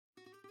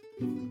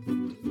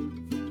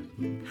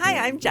Hi,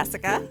 I'm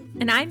Jessica.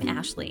 And I'm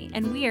Ashley,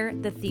 and we're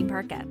the Theme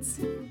Parkettes.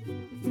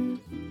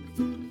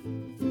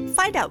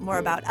 Find out more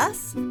about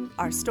us,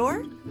 our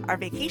store, our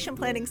vacation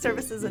planning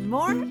services, and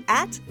more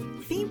at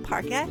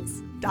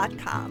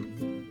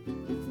themeparkettes.com.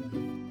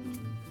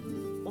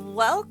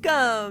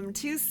 Welcome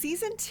to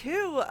Season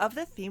 2 of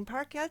the Theme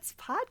Parkettes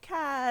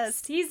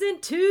podcast. Season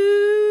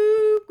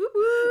 2!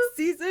 Woo-woo.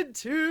 Season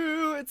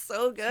 2! It's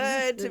so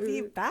good to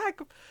be back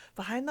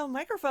behind the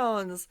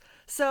microphones.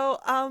 So,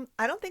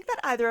 I don't think that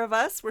either of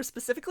us were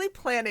specifically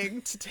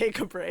planning to take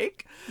a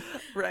break,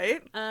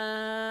 right?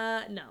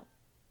 No.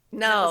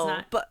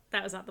 No,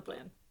 that was not the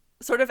plan.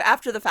 Sort of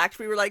after the fact,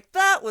 we were like,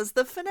 that was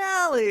the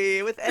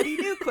finale with Eddie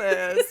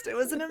Newquist. It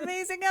was an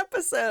amazing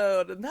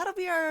episode, and that'll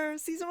be our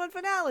season 1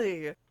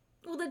 finale.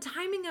 Well, the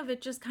timing of it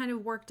just kind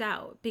of worked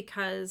out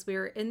because we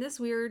were in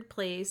this weird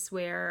place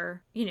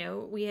where,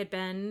 we had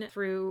been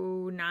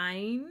through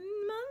 9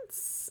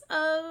 months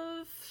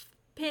of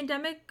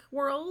pandemic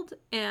world,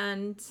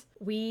 and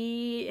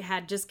we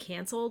had just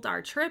canceled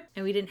our trip,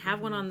 and we didn't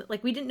have one on,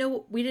 we didn't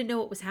know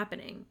what was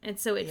happening. And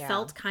so it just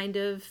felt kind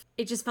of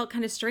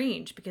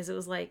strange because it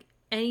was like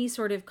any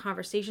sort of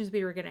conversations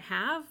we were going to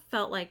have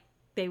felt like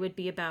they would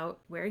be about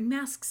wearing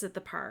masks at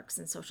the parks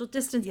and social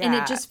distance. Yeah. And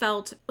it just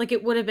felt like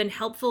it would have been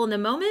helpful in the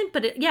moment,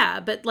 but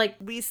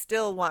we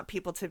still want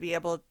people to be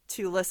able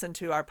to listen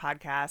to our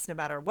podcast no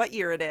matter what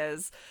year it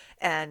is.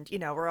 And,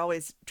 we're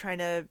always trying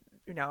to,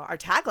 our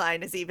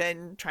tagline is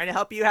even trying to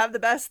help you have the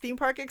best theme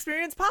park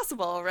experience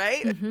possible,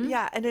 right? Mm-hmm.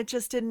 Yeah. And it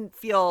just didn't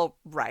feel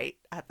right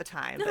at the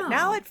time. No. But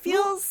now it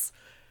feels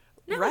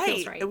right. It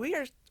feels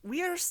right.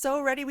 We are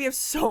so ready. We have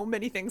so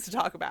many things to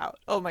talk about.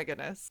 Oh my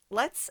goodness.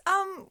 Let's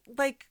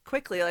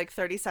quickly,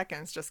 30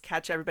 seconds, just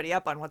catch everybody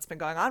up on what's been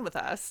going on with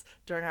us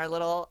during our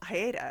little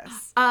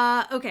hiatus.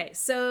 Okay,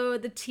 so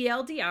the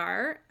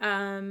TLDR,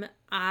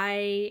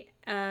 I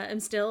am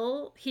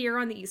still here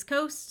on the East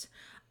Coast.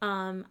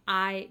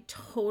 I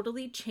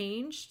totally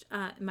changed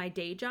my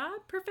day job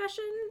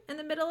profession in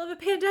the middle of a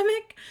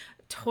pandemic.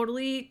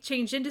 Totally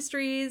changed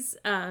industries,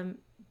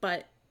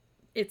 but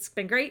it's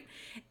been great.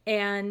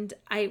 And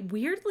I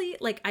weirdly,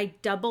 I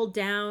doubled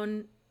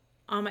down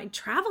on my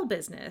travel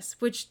business,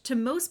 which to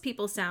most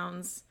people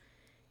sounds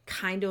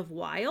kind of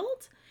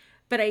wild.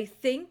 But I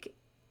think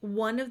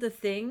one of the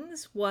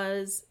things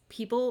was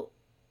people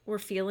were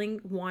feeling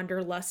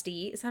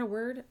wanderlusty. Is that a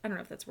word? I don't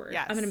know if that's a word.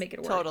 Yes, I'm going to make it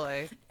a word.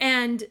 Totally.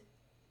 And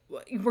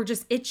we're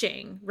just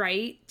itching,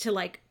 right?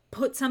 To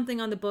put something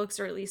on the books,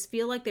 or at least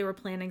feel like they were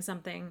planning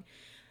something,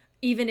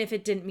 even if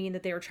it didn't mean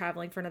that they were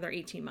traveling for another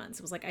 18 months.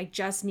 It was I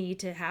just need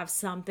to have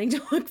something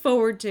to look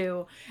forward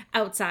to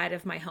outside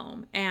of my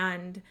home.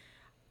 And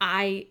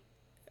I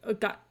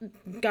got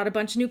a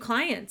bunch of new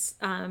clients,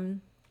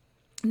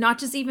 not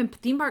just even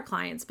theme park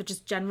clients, but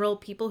just general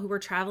people who were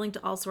traveling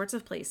to all sorts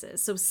of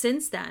places. So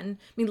since then,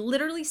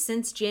 literally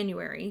since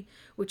January,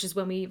 which is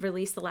when we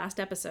released the last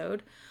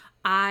episode,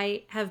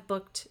 I have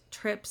booked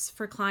trips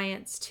for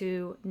clients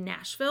to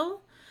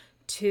Nashville,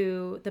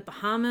 to the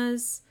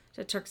Bahamas,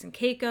 to Turks and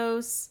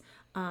Caicos.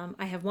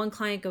 I have one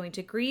client going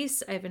to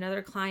Greece. I have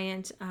another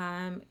client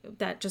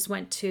that just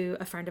went to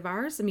a friend of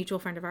ours, a mutual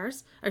friend of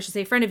ours. Or I should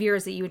say a friend of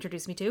yours that you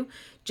introduced me to.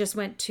 Just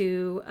went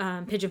to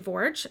Pigeon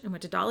Forge and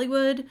went to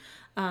Dollywood.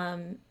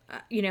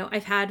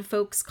 I've had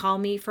folks call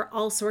me for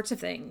all sorts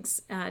of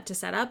things to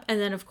set up. And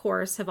then, of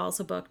course, have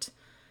also booked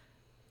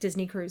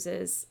Disney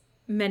cruises,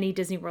 many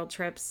Disney World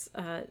trips,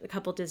 a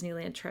couple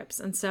Disneyland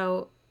trips. And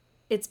so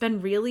it's been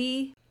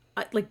really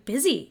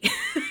busy.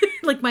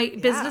 My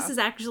business is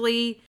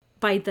actually,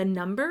 by the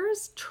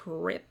numbers,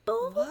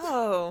 triple.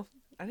 Whoa.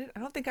 I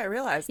don't think I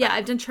realized that. Yeah,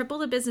 I've done triple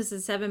the business in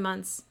 7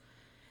 months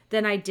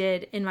than I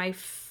did in my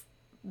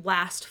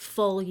last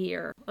full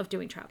year of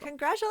doing travel.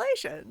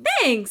 Congratulations.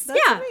 Thanks. That's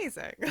yeah.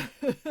 Amazing.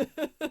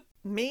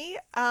 Me,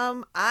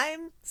 I'm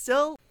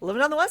still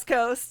living on the West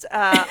Coast.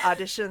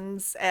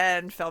 Auditions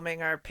and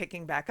filming are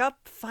picking back up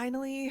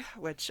finally,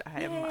 which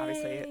I am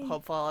obviously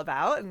hopeful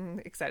about and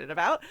excited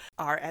about.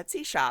 Our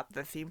Etsy shop,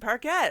 the Theme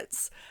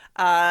Parkettes.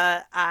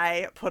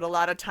 I put a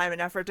lot of time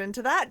and effort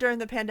into that during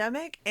the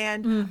pandemic,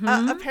 and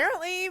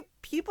apparently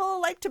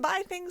people like to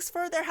buy things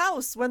for their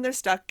house when they're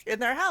stuck in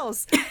their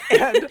house.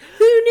 And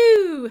who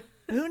knew?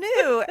 Who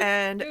knew?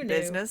 And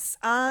business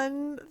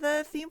on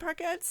the Theme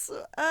Parkettes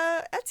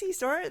Etsy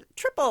store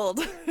tripled.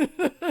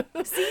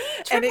 See?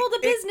 Triple the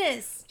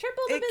business.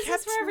 Triple the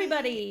business for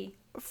everybody.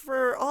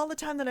 For all the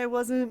time that I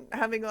wasn't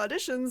having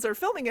auditions or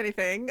filming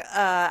anything,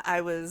 I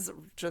was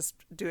just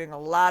doing a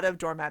lot of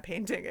doormat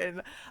painting.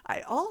 And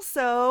I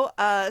also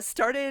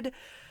started...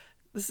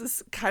 This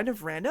is kind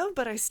of random,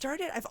 but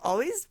I've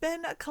always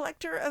been a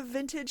collector of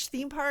vintage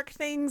theme park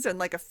things and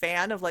a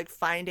fan of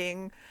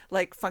finding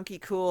funky,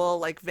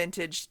 cool,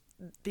 vintage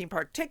theme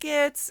park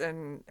tickets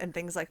and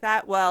things like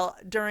that. Well,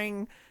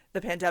 during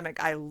the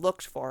pandemic, I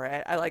looked for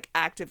it. I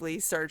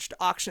actively searched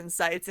auction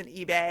sites and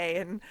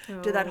eBay and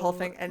did that whole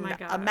thing and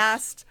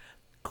amassed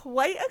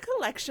quite a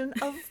collection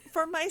of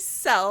for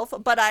myself,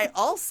 but I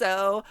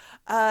also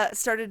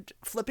started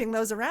flipping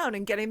those around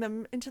and getting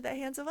them into the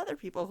hands of other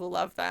people who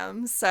love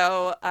them.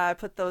 So I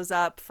put those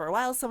up for a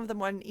while. Some of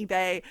them on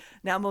eBay.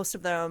 Now most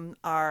of them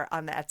are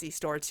on the Etsy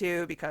store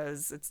too,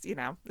 because it's, you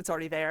know, it's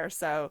already there.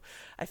 So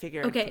I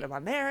figured I'd put them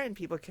on there and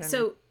people can.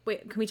 So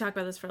wait, can we talk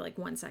about this for like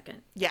 1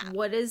 second? Yeah.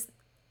 What is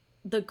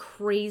the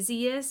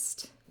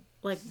craziest,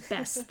 like,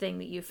 best thing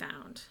that you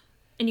found?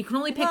 And you can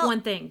only pick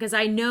one thing, because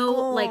I know,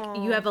 like,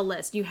 you have a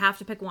list. You have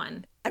to pick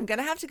one. I'm going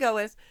to have to go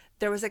with,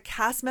 there was a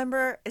cast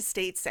member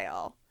estate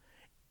sale,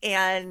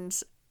 and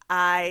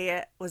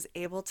I was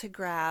able to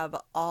grab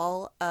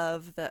all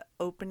of the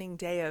opening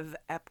day of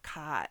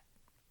Epcot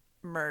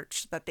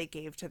merch that they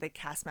gave to the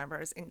cast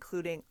members,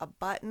 including a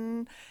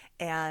button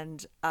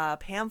and a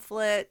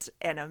pamphlet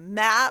and a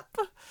map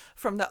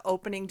from the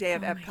opening day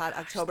of Epcot,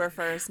 October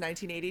 1st,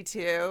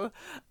 1982.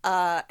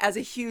 As a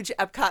huge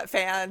Epcot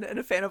fan and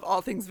a fan of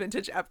all things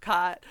vintage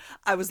Epcot,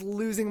 I was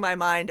losing my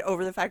mind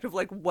over the fact of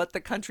like what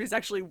the countries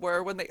actually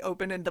were when they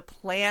opened, and the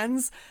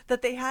plans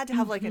that they had to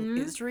have like an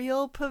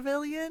Israel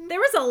pavilion.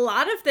 There was a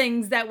lot of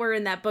things that were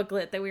in that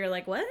booklet that we were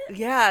like, what?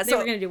 Yeah. They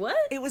were going to do what?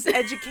 It was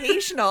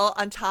educational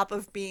on top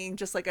of being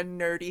just like a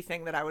nerdy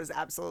thing that I was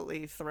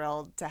absolutely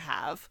thrilled to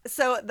have.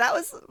 So that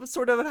was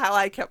sort of how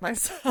I kept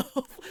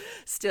myself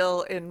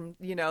still in,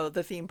 you know,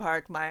 the theme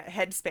park, my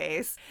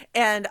headspace.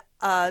 And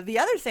the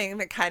other thing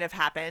that kind of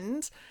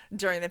happened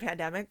during the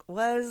pandemic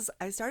was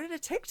I started a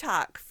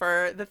TikTok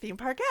for the Theme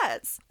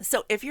Parkettes.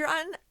 So if you're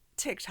on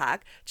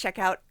TikTok, check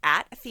out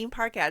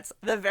 @ThemeParkettes.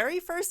 The very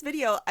first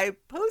video I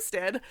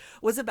posted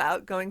was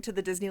about going to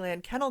the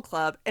Disneyland Kennel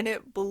Club, and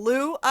it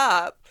blew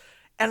up.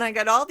 And I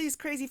got all these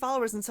crazy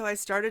followers. And so I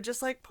started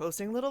just like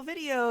posting little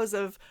videos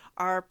of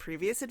our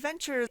previous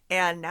adventures.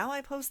 And now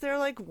I post there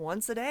like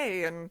once a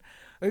day. And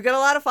we've got a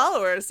lot of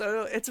followers.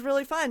 So it's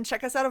really fun.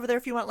 Check us out over there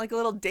if you want like a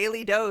little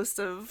daily dose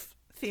of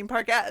Theme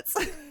Parkettes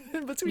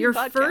in between Your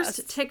podcasts.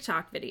 first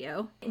TikTok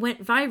video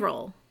went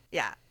viral.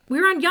 Yeah.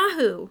 We were on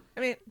Yahoo.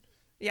 I mean,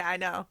 yeah, I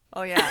know.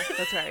 Oh, yeah,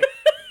 that's right.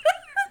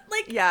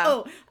 Like,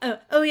 yeah.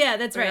 Oh, yeah,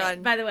 that's right.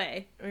 on- By the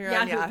way,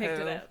 Yahoo picked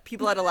it up.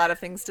 People had a lot of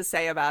things to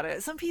say about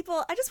it. Some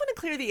people, I just want to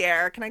clear the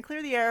air. Can I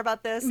clear the air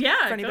about this?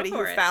 Yeah, For anybody go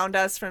for who it. found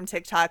us from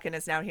TikTok and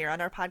is now here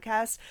on our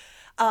podcast.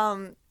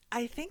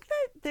 I think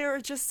that there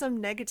are just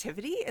some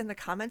negativity in the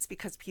comments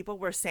because people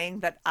were saying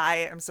that I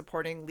am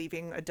supporting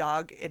leaving a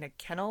dog in a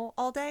kennel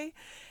all day.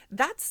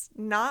 That's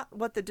not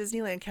what the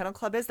Disneyland Kennel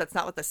Club is. That's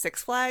not what the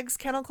Six Flags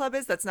Kennel Club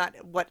is. That's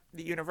not what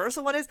the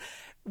Universal one is.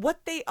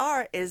 What they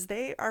are is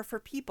they are for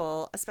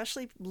people,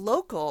 especially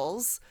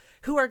locals,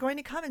 who are going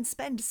to come and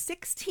spend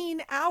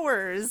 16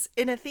 hours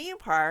in a theme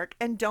park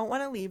and don't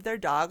want to leave their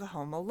dog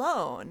home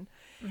alone.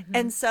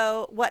 And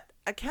so what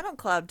a kennel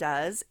club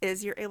does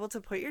is you're able to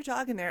put your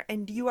dog in there,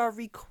 and you are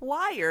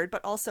required,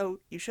 but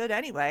also you should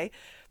anyway,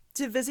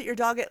 to visit your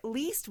dog at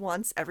least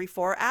once every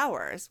 4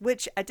 hours,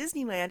 which at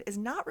Disneyland is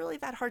not really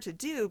that hard to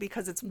do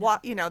because it's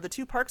the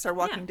two parks are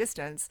walking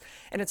distance,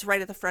 and it's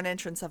right at the front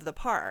entrance of the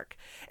park.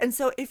 And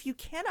so if you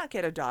cannot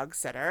get a dog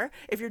sitter,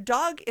 if your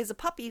dog is a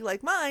puppy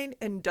like mine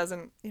and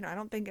doesn't, I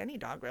don't think any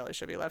dog really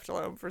should be left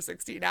alone for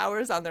 16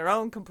 hours on their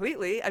own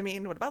completely. I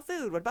mean, what about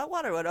food? What about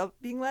water? What about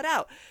being let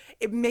out?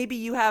 Maybe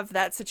you have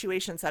that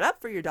situation set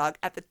up for your dog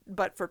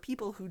but for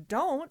people who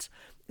don't,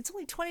 it's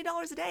only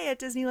 $20 a day at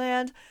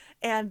Disneyland.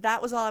 And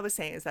that was all I was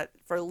saying, is that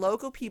for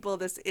local people,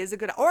 this is a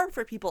good, or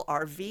for people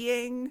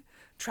RVing,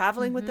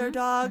 traveling with their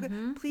dog,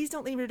 please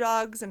don't leave your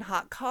dogs in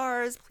hot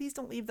cars. Please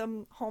don't leave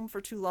them home for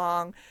too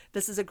long.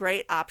 This is a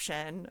great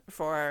option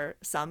for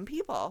some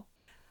people.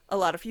 A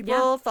lot of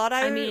people thought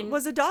I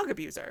was a dog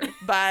abuser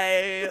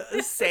by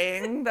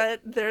saying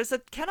that there's a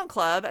kennel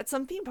club at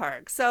some theme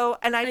park. So,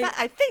 and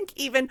I think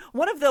even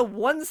one of the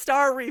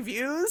 1-star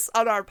reviews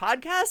on our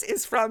podcast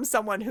is from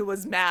someone who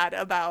was mad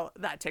about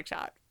that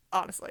TikTok,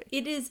 honestly.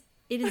 It is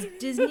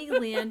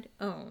Disneyland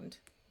owned.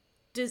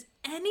 Does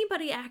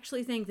anybody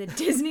actually think that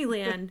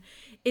Disneyland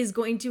is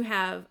going to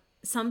have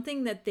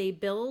something that they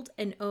build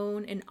and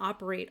own and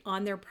operate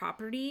on their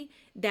property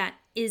that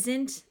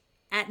isn't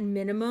at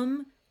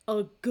minimum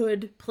a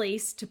good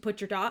place to put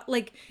your dog?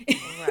 Like,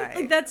 Right.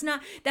 like that's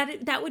not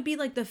that would be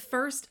like the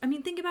first. I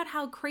mean, think about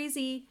how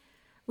crazy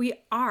we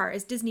are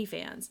as Disney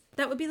fans.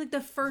 That would be like the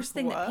first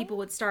thing that people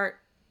would start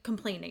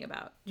complaining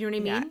about. You know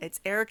what I mean? Yeah, it's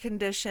air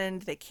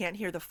conditioned. They can't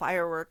hear the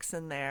fireworks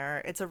in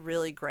there. It's a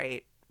really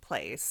great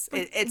place.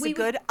 It's a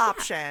good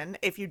option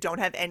if you don't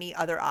have any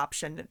other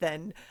option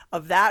than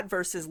of that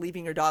versus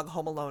leaving your dog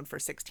home alone for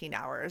 16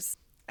 hours.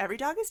 Every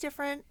dog is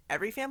different.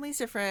 Every family's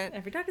different.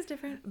 Every dog is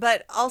different.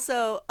 But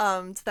also,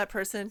 to that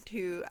person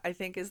who I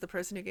think is the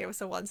person who gave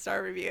us a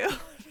 1-star review,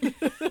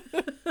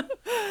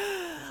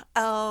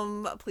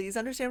 please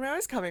understand where I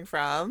was coming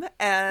from.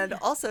 And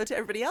also to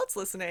everybody else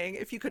listening,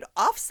 if you could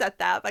offset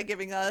that by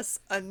giving us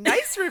a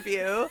nice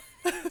review,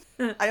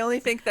 I only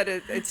think that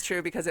it's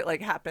true because it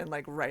like happened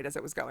like right as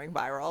it was going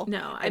viral.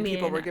 No, I And mean,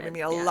 people were giving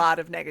me a yeah. lot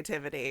of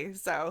negativity.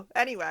 So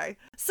anyway,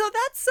 so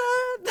that's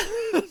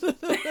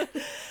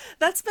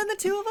that's been the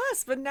two of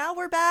us. But now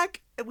we're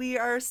back. We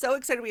are so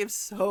excited. We have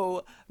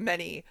so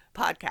many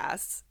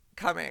podcasts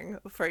coming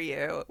for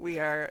you. We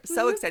are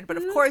so excited. But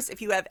of course,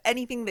 if you have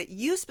anything that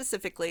you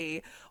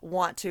specifically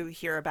want to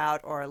hear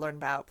about or learn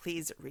about,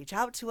 please reach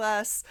out to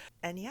us.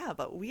 And yeah,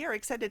 but we are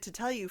excited to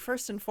tell you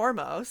first and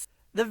foremost,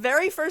 the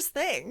very first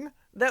thing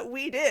that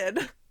we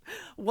did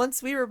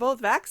once we were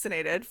both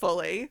vaccinated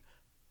fully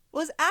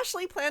was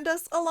Ashley planned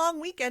us a long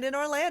weekend in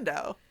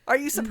Orlando. Are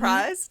you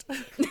surprised?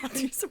 Are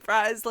you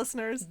surprised,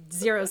 listeners?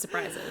 Zero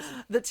surprises.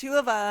 The two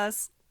of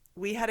us,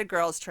 we had a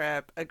girls'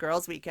 trip, a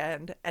girls'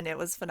 weekend, and it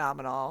was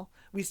phenomenal.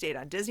 We stayed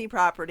on Disney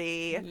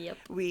property. Yep.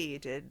 We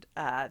did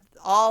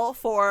all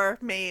 4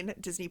 main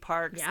Disney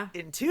parks Yeah.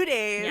 in 2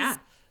 days. Yeah.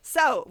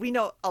 So we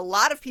know a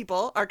lot of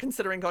people are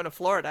considering going to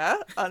Florida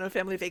on a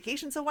family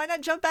vacation. So why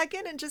not jump back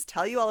in and just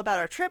tell you all about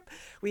our trip?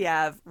 We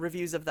have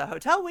reviews of the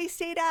hotel we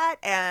stayed at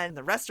and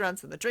the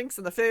restaurants and the drinks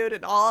and the food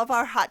and all of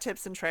our hot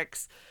tips and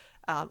tricks.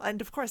 And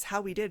of course,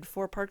 how we did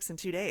 4 parks in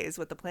 2 days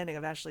with the planning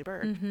of Ashley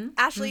Bird.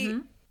 Ashley,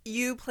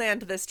 you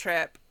planned this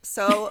trip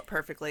so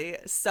perfectly,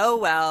 so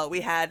well. We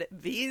had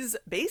these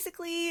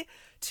basically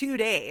 2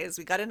 days.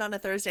 We got in on a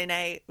Thursday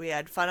night. We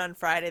had fun on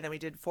Friday. Then we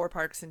did 4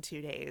 parks in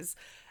 2 days.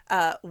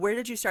 Where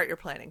did you start your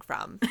planning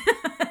from?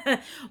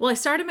 Well, I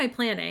started my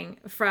planning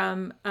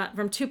from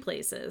 2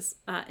 places,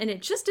 and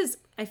it just is.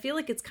 I feel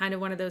like it's kind of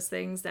one of those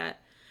things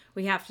that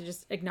we have to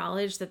just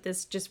acknowledge that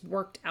this just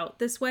worked out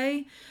this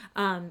way.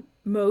 I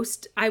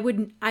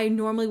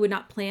normally would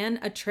not plan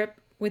a trip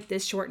with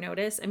this short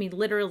notice. I mean,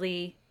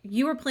 literally,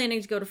 you were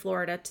planning to go to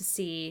Florida to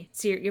see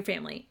your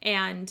family,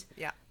 and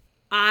Yeah.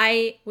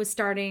 I was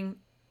starting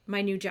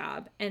my new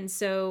job. And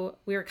so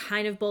we were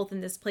kind of both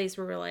in this place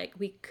where we're like,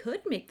 we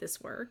could make this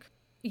work.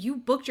 You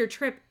booked your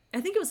trip.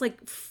 I think it was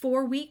like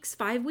 4 weeks,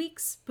 5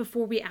 weeks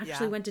before we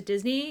actually went to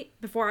Disney,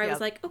 before I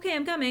was like, okay,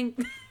 I'm coming.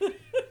 So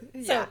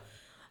all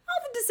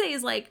I have to say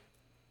is like,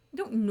 I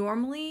don't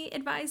normally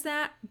advise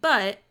that,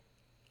 but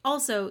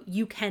also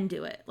you can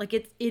do it. Like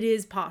it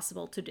is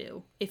possible to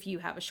do if you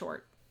have a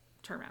short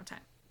turnaround time.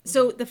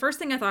 So the first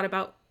thing I thought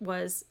about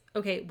was,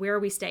 okay, where are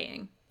we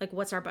staying? Like,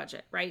 what's our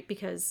budget, right?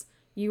 Because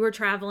you were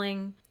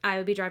traveling, I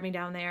would be driving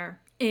down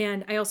there.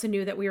 And I also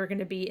knew that we were going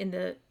to be in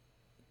the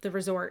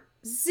resort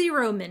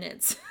 0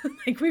 minutes.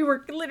 Like we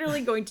were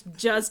literally going to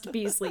just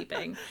be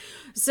sleeping.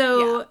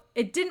 So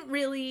we didn't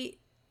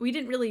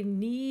really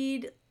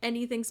need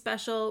anything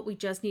special. We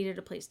just needed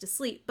a place to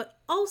sleep. But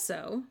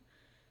also,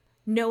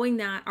 knowing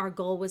that our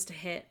goal was to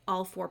hit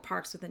all 4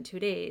 parks within 2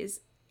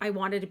 days, I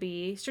wanted to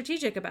be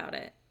strategic about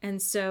it.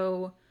 And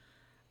so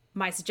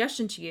my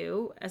suggestion to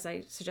you, as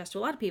I suggest to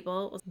a lot of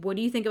people, was, what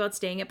do you think about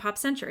staying at Pop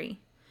Century?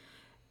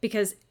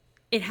 Because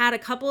it had a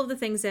couple of the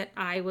things that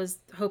I was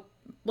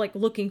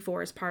looking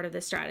for as part of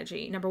this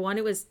strategy. Number 1,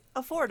 it was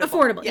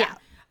affordable.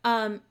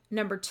 Yeah.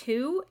 Number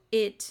 2,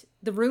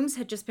 the rooms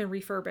had just been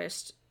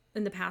refurbished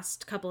in the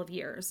past couple of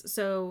years.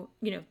 So,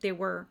 they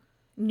were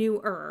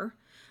newer.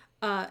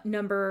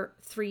 Number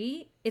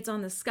 3, it's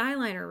on the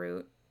Skyliner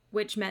route,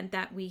 which meant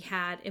that we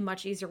had a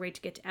much easier way to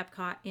get to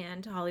Epcot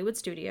and Hollywood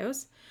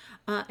Studios.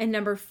 And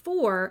number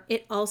 4,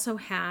 it also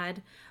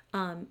had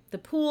the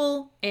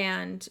pool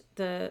and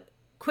the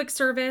quick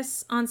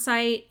service on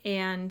site,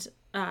 and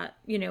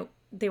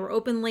they were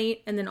open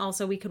late, and then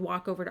also we could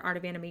walk over to Art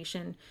of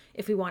Animation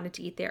if we wanted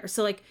to eat there.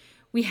 So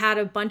we had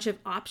a bunch of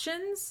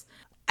options.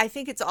 I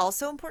think it's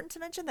also important to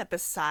mention that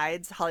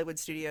besides Hollywood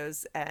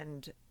Studios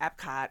and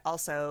Epcot,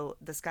 also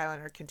the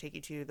Skyliner can take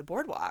you to the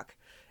boardwalk.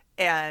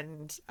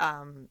 And,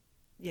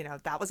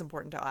 that was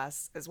important to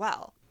us as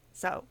well.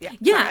 So, yeah.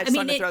 Yeah, sorry, I just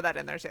wanted to throw that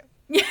in there, too.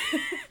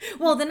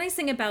 Well, the nice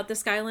thing about the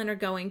Skyliner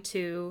going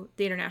to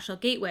the International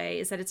Gateway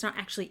is that it's not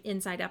actually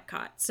inside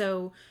Epcot.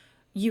 So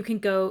you can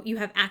go, you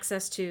have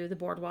access to the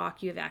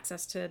boardwalk, you have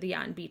access to the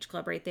Yacht and Beach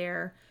Club right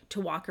there to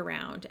walk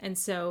around. And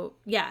so,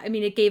 yeah, I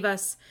mean,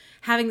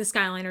 having the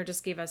Skyliner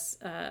just gave us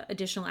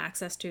additional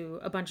access to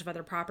a bunch of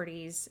other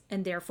properties,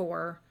 and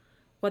therefore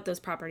what those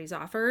properties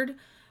offered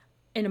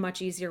in a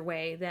much easier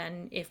way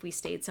than if we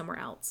stayed somewhere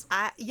else.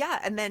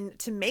 And then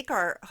to make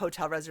our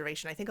hotel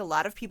reservation, I think a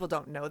lot of people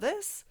don't know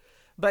this,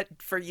 but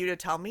for you to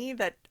tell me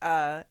that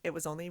it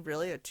was only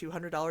really a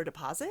 $200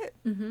 deposit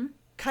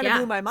kind of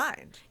blew my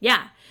mind.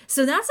 Yeah.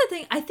 So that's the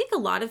thing. I think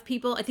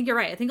you're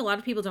right. I think a lot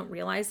of people don't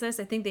realize this.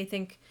 I think they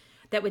think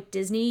that with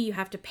Disney, you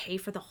have to pay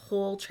for the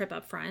whole trip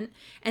up front.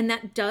 And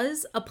that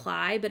does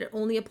apply, but it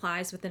only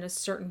applies within a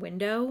certain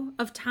window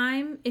of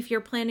time if you're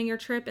planning your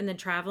trip and then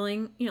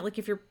traveling. Like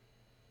if you're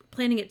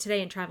planning it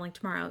today and traveling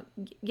tomorrow,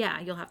 yeah,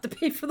 you'll have to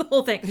pay for the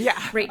whole thing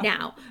right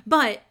now.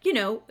 But,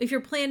 if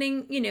you're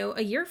planning,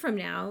 a year from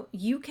now,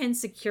 you can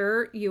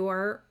secure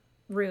your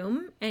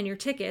room and your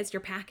tickets,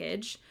 your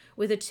package,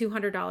 with a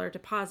 $200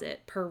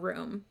 deposit per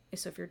room.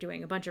 So if you're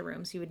doing a bunch of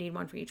rooms, you would need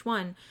one for each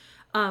one,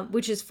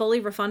 which is fully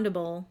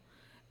refundable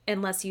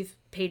unless you've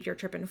paid your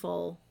trip in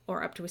full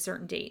or up to a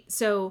certain date.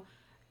 So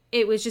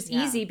it was just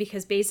Yeah. easy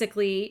because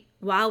basically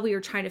while we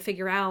were trying to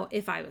figure out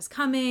if I was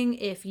coming,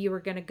 if you were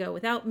going to go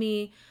without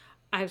me,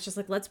 I was just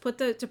like, let's put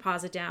the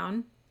deposit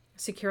down,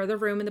 secure the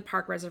room and the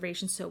park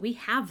reservation so we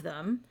have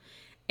them.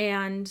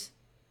 And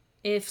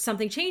if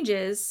something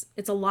changes,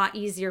 it's a lot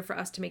easier for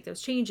us to make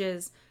those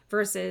changes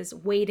versus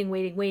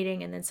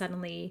waiting, and then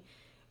suddenly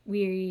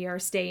we are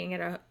staying at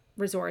a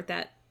resort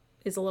that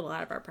is a little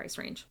out of our price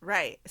range.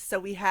 Right. So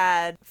we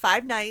had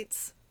 5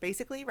 nights,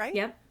 basically, right?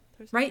 Yep.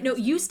 Thursday, Right? No,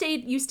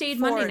 Friday, you stayed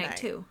Four Monday night night.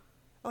 too.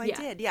 Oh, I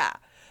Yeah. did. Yeah.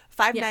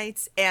 Five Yeah.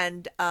 nights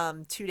and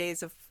 2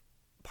 days of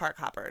park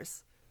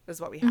hoppers is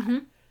what we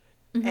had.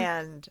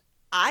 And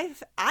I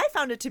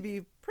found it to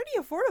be pretty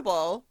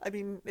affordable. I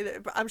mean,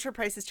 I'm sure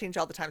prices change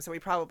all the time, so we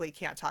probably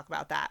can't talk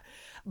about that.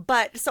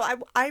 But so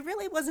I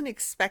really wasn't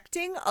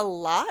expecting a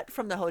lot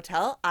from the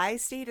hotel. I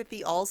stayed at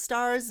the All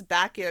Stars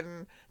back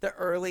in the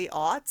early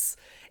aughts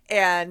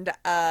and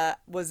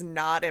was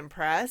not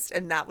impressed.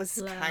 And that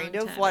was kind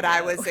Long of time what I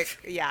ago. was,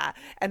 yeah.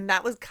 And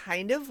that was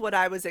kind of what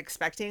I was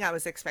expecting. I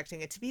was expecting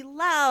it to be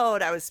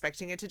loud. I was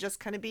expecting it to just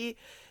kind of be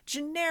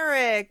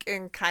generic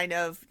and kind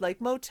of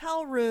like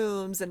motel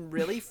rooms and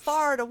really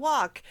far to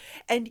walk.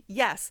 And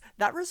yes,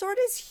 that resort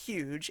is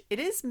huge. It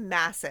is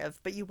massive,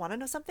 but you want to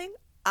know something?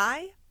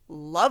 I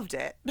loved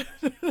it.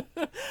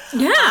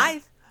 Yeah.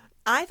 I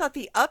I thought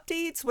the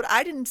updates, what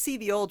I didn't see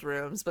the old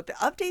rooms, but the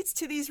updates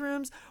to these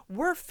rooms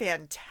were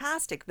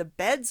fantastic. The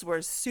beds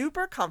were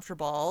super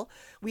comfortable.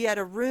 We had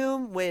a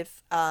room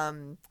with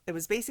it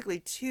was basically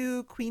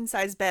two queen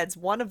size beds.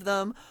 One of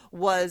them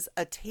was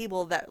a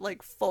table that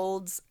like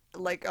folds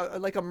like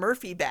a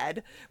Murphy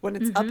bed. When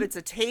it's up, it's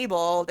a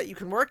table that you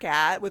can work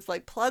at with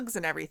like plugs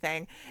and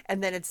everything,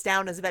 and then it's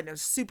down as a bed. And it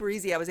was super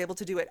easy. I was able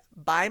to do it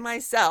by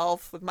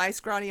myself with my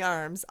scrawny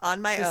arms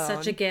on my It was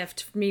such a own.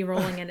 gift, me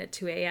rolling in at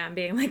 2 a.m.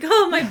 being like,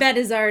 oh, my bed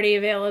is already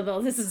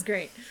available. This is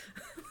great.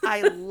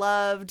 I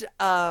loved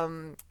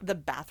the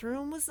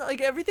bathroom was like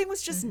everything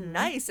was just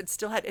nice. It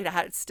still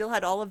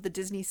had all of the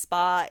Disney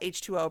Spa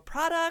H2O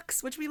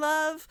products, which we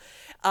love.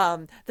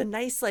 The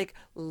nice like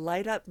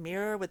light up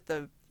mirror with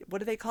the what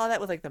do they call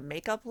that with like the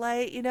makeup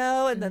light,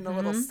 and then the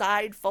little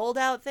side fold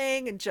out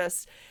thing and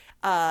just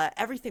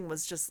everything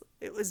was just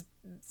it was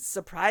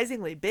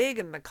surprisingly big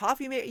and the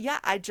coffee yeah,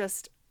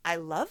 I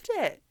loved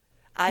it.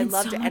 I And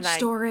loved so it much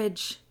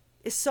storage.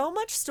 so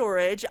much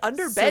storage,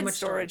 under So bed much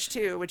storage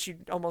storage. too, which you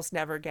almost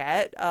never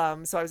get.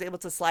 So I was able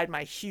to slide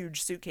my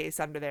huge suitcase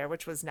under there,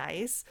 which was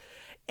nice.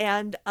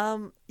 And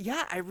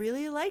yeah, I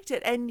really liked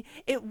it. And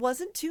it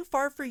wasn't too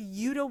far for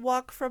you to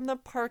walk from the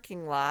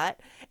parking lot,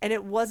 and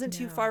it wasn't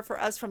too No. far for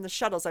us from the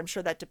shuttles. I'm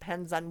sure that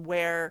depends on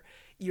where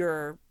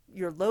you're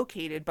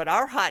located, but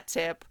our hot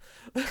tip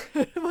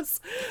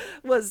was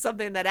was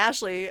something that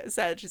Ashley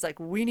said. She's like,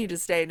 we need to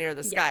stay near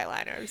the Yeah.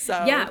 Skyliner.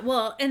 So Yeah,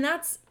 well, and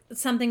that's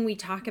something we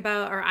talk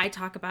about, or I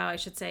talk about, I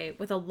should say,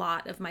 with a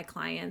lot of my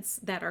clients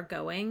that are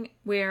going,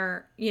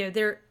 where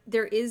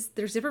there's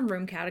different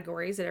room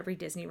categories at every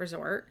Disney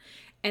resort,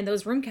 and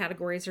those room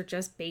categories are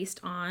just based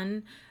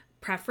on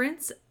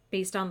preference,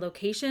 based on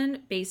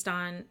location, based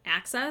on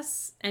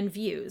access and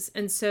views.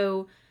 And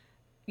so,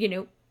 you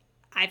know,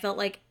 I felt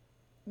like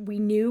we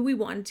knew we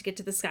wanted to get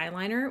to the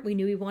Skyliner. We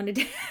knew we wanted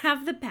to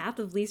have the path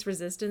of least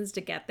resistance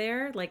to get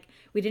there. Like,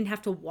 we didn't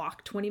have to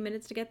walk 20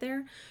 minutes to get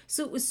there.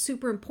 So it was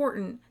super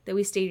important that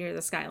we stayed near the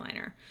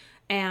Skyliner.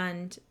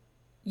 And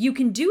you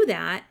can do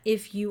that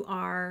if you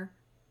are,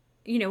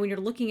 when you're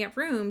looking at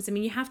rooms. I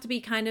mean, you have to be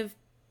kind of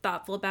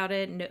thoughtful about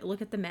it and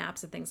look at the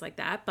maps and things like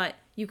that. But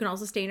you can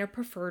also stay in a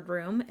preferred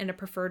room, and a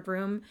preferred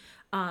room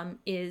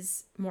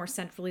is more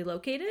centrally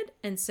located.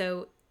 And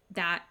so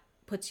that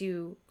puts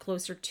you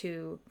closer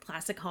to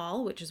Classic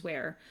Hall, which is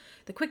where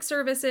the quick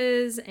service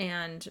is,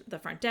 and the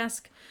front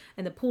desk,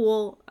 and the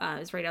pool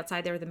is right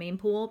outside there, the main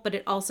pool. But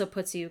it also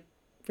puts you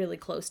really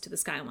close to the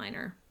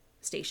Skyliner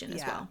station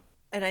as well.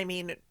 And I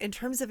mean, in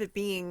terms of it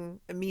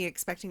being me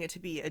expecting it to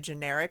be a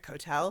generic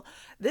hotel,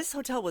 this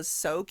hotel was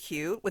so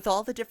cute with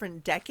all the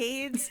different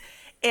decades.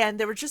 And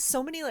there were just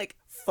so many like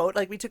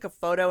we took a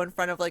photo in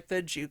front of like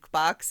the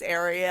jukebox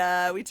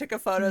area. We took a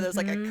photo, there's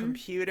like a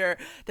computer,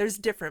 there's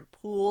different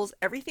pools.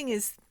 Everything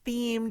is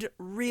themed,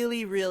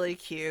 really, really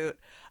cute.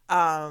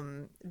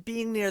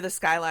 Being near the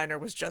Skyliner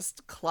was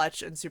just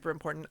clutch and super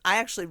important. I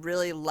actually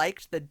really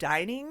liked the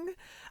dining.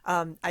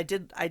 I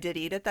did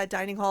eat at that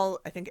dining hall,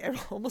 I think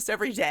almost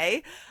every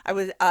day.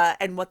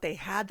 And what they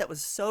had that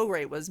was so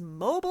great was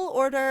mobile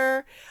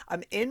order.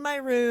 I'm in my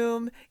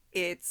room.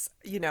 It's,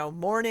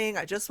 morning.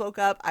 I just woke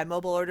up. I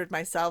mobile ordered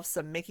myself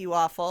some Mickey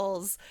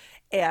waffles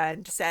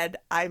and said,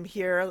 I'm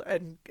here.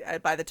 And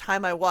by the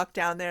time I walked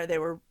down there, they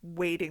were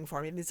waiting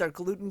for me. And these are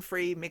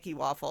gluten-free Mickey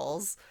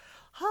waffles.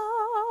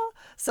 Ah,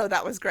 so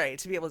that was great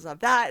to be able to have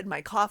that and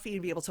my coffee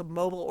and be able to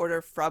mobile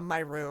order from my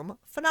room.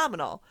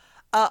 Phenomenal.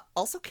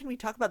 Also, can we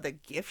talk about the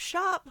gift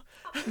shop?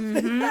 They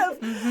Mm-hmm. have,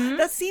 Mm-hmm.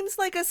 that seems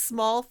like a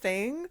small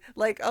thing.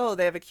 Like, oh,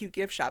 they have a cute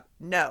gift shop.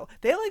 No,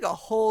 they have like a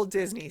whole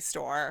Disney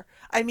store.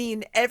 I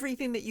mean,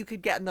 everything that you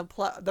could get in the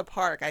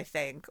park. I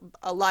think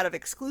a lot of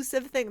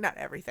exclusive things, not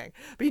everything,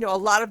 but a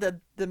lot of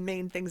the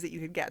main things that you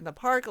could get in the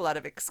park. A lot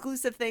of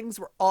exclusive things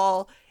were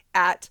all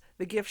at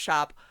the gift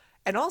shop,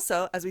 and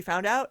also, as we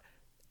found out,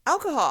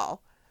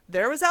 alcohol.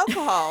 There was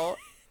alcohol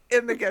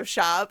in the gift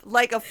shop,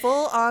 like a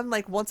full on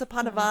like Once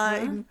Upon a Uh-huh.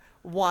 Vine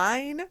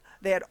wine.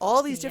 They had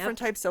all these different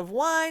Yep. types of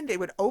wine. They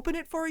would open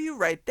it for you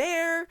right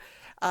there.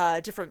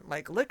 Different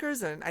like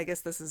liquors, and I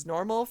guess this is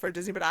normal for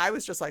Disney, but I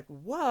was just like,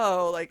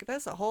 whoa, like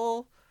that's a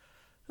whole,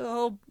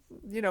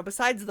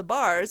 besides the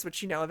bars,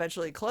 which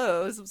eventually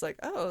closed. It was like,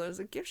 oh, there's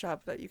a gift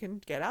shop that you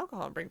can get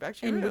alcohol and bring back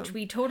to your In which room.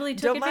 we totally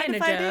took Don't mind if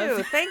advantage I of.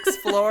 do. Thanks,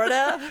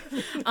 Florida.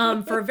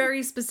 For a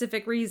very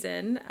specific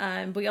reason.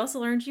 We also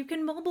learned you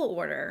can mobile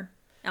order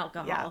Yeah.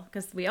 alcohol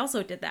because we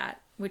also did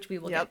that, which we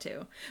will Yep. get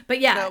to. But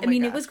yeah, Oh I my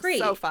mean, it gosh, was great.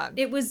 so fun.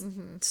 It was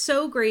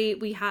so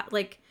great. We had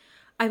like,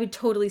 I would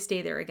totally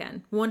stay there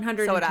again, So would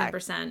I.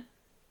 110%.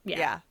 Yeah,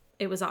 Yeah.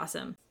 it was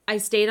awesome. I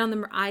slept on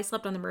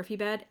the Murphy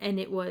bed, and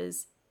it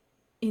was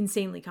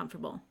insanely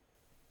comfortable.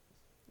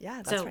 Yeah,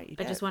 that's So right. You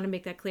I did. just want to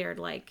make that clear,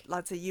 like,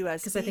 Lots of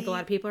because I think a lot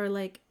USB. of people are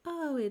like,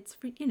 oh, it's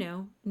free,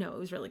 No, it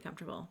was really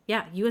comfortable.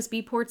 Yeah,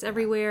 USB ports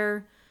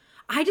everywhere.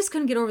 I just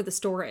couldn't get over the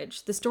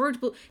storage.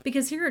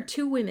 Because here are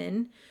two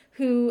women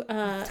who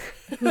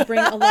bring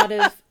a lot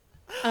of.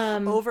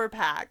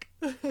 Overpack.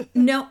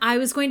 No, I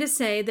was going to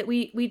say that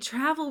we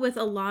travel with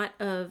a lot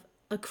of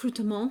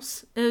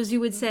accoutrements, as you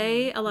would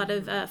say, a lot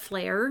of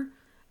flair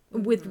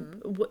with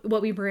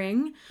what we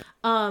bring,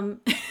 and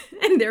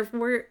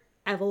therefore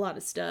have a lot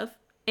of stuff.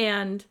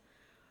 And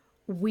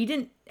we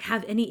didn't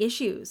have any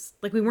issues.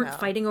 Like we weren't No.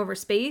 fighting over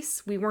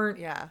space. We weren't,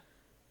 Yeah.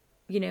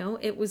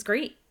 it was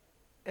great.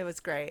 It was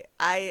great.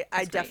 I It's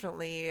great.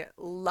 definitely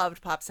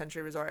loved Pop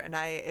Century Resort, and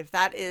if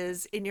that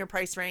is in your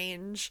price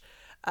range,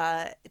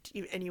 and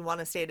you want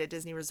to stay at a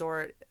Disney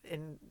resort,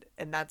 and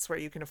that's where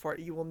you can afford,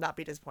 you will not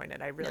be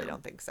disappointed. I really No.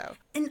 don't think so.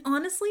 And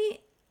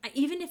honestly,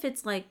 even if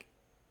it's like,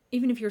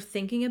 even if you're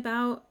thinking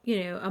about,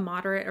 a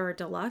moderate or a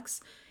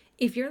deluxe,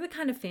 if you're the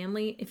kind of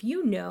family, if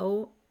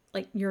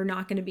like you're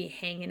not going to be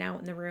hanging out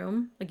in the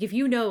room, like if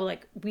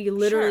like we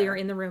literally are Sure.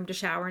 in the room to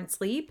shower and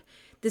sleep,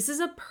 this is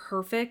a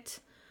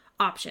perfect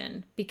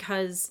option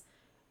because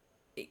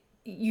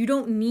you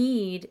don't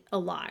need a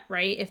lot,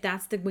 right? If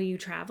that's the way you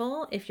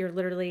travel, if you're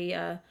literally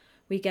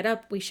we get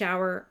up, we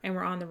shower, and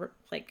we're on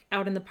like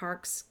out in the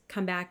parks,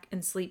 come back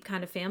and sleep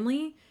kind of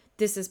family,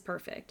 this is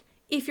perfect.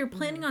 If you're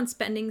planning on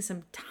spending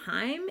some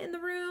time in the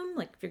room,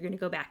 like if you're going to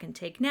go back and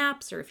take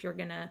naps, or if you're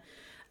going to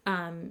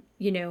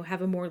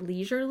have a more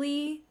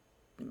leisurely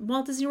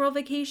Walt Disney World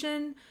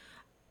vacation,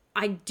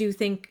 I do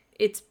think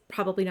it's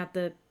probably not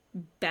the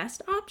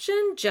best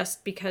option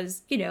just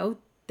because,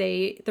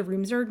 the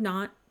rooms are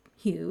not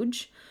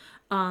huge.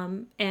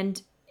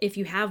 And if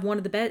you have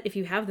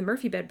the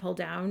Murphy bed pulled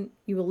down,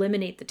 you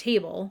eliminate the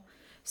table.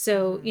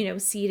 So,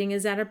 seating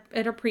is at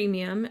a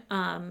premium.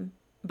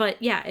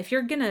 But yeah, if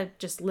you're gonna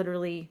just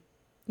literally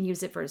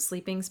use it for a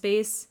sleeping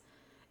space,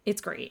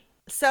 it's great.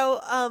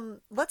 So,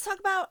 let's talk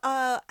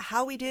about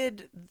how we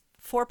did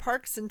 4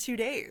 parks in 2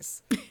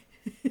 days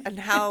and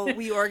how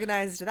we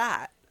organized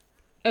that.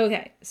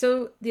 Okay,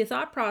 so the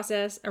thought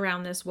process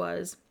around this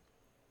was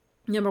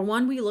number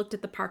one, we looked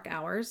at the park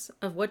hours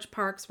of which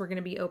parks were going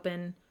to be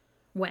open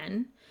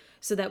when,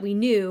 so that we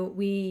knew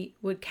we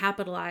would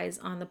capitalize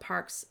on the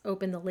parks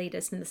open the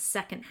latest in the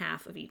second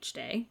half of each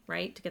day,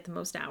 right, to get the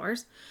most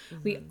hours.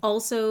 We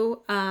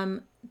also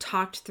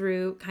talked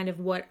through kind of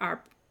what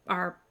our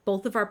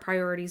both of our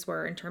priorities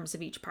were in terms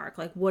of each park,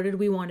 like what did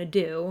we want to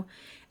do,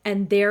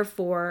 and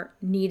therefore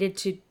needed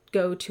to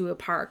go to a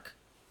park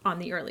on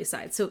the early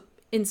side. So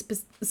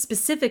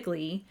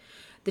specifically,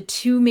 the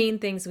two main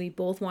things we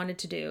both wanted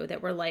to do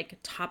that were like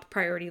top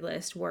priority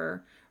list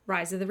were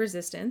Rise of the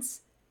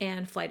Resistance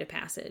and Flight of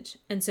Passage.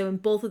 And so in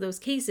both of those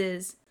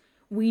cases,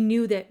 we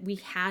knew that we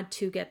had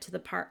to get to the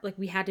park, like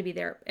we had to be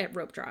there at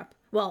rope drop.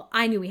 Well,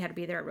 I knew we had to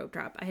be there at rope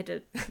drop. I had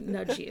to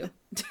nudge you,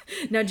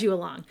 nudge you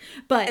along.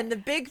 But And the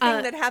big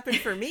thing that happened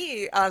for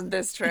me on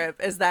this trip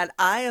is that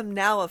I am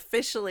now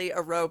officially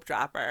a rope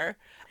dropper.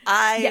 yeah,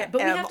 I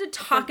but we am have to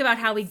talk about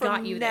how we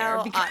got you there.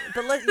 now Because,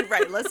 on.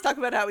 But let's talk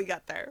about how we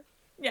got there.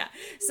 yeah.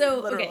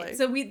 So okay, Literally.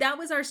 so that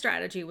was our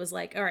strategy. Was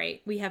like, all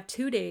right, we have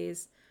 2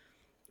 days.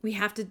 We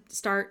have to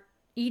start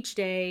each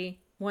day.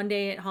 One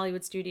day at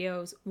Hollywood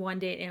Studios, one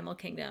day at Animal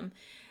Kingdom.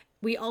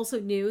 We also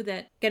knew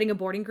that getting a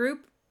boarding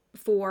group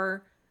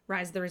for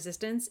Rise of the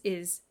Resistance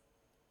is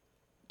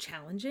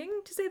challenging,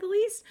 to say the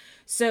least.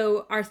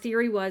 So our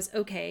theory was,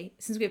 okay,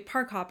 since we have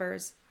park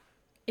hoppers,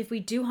 if we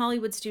do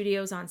Hollywood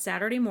Studios on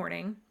Saturday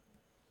morning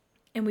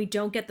and we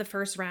don't get the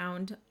first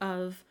round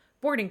of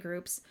boarding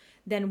groups,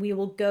 then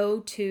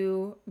we'll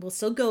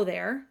still go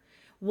there.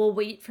 We'll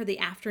wait for the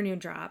afternoon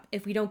drop.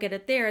 If we don't get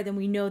it there, then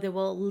we know that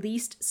we'll at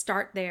least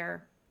start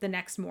there the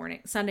next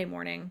morning, Sunday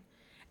morning,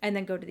 and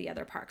then go to the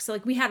other parks. So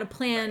like we had a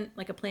plan,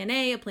 like a plan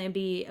A, a plan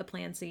B, a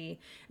plan C.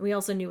 And we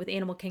also knew with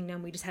Animal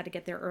Kingdom, we just had to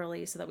get there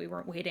early so that we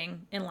weren't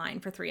waiting in line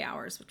for 3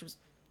 hours, which was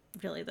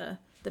really the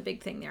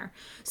big thing there.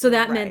 So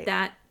that meant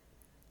that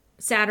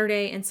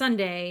Saturday and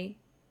Sunday,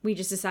 we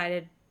just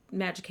decided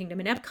Magic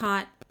Kingdom and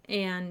Epcot,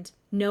 and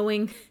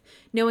knowing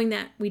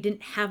that we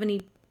didn't have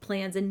any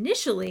plans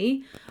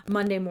initially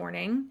Monday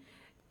morning,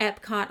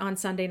 Epcot on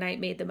Sunday night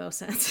made the most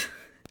sense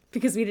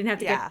because we didn't have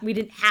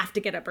to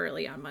get up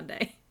early on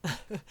Monday.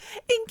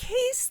 In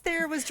case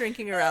there was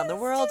drinking around the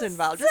world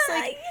involved, just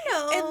like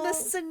in the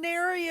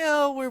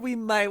scenario where we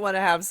might want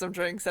to have some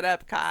drinks at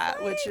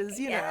Epcot, which is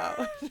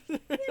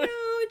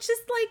It's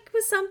just like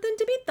was something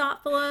to be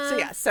thoughtful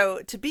of. So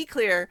to be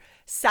clear,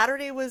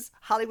 Saturday was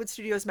Hollywood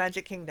Studios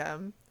Magic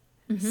Kingdom,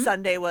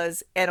 Sunday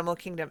was Animal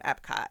Kingdom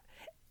Epcot.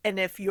 And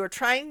if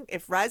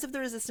Rise of the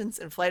Resistance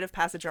and Flight of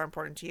Passage are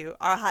important to you,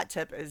 our hot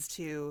tip is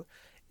to,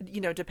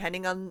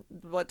 depending on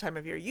what time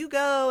of year you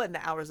go and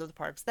the hours of the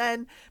parks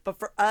then. But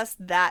for us,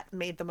 that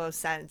made the most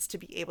sense to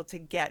be able to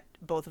get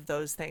both of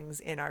those things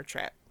in our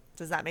trip.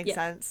 Does that make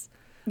sense?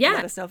 Yeah.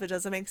 Let us know if it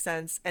doesn't make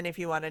sense and if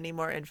you want any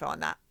more info on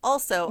that.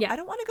 Also, I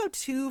don't want to go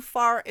too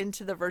far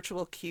into the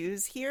virtual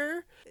queues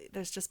here.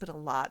 There's just been a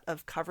lot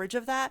of coverage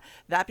of that.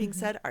 That being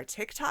said, our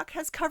TikTok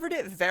has covered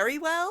it very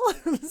well.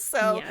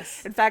 So,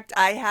 in fact,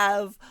 I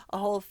have a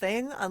whole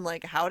thing on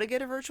like how to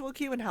get a virtual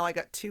queue and how I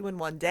got 2 in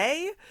one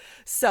day.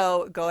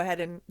 So go ahead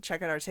and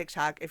check out our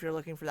TikTok if you're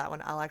looking for that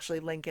one. I'll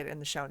actually link it in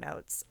the show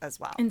notes as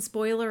well. And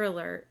spoiler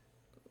alert,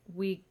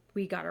 we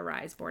got a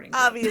Rise boarding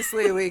group.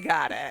 Obviously, we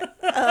got it.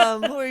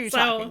 Who are you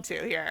talking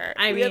to here?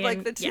 We had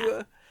like the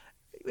two.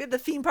 We had the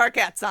theme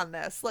parkettes on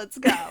this. Let's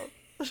go.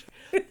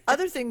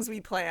 Other things we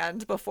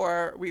planned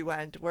before we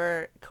went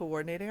were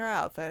coordinating our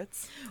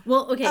outfits.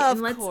 Well, okay, of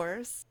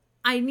course.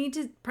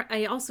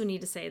 I also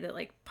need to say that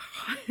like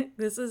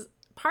this is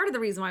part of the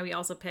reason why we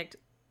also picked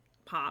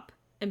Pop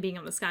and being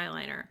on the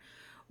Skyliner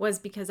was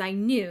because I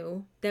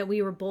knew that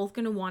we were both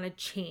going to want to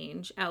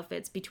change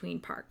outfits between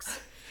parks.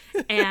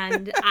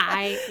 And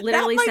I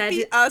literally that might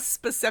be us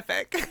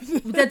specific.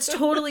 That's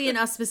totally an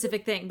us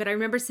specific thing. But I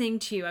remember saying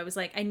to you, I was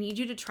like, I need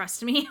you to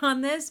trust me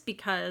on this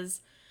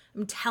because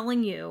I'm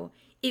telling you,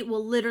 it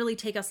will literally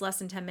take us less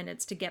than 10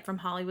 minutes to get from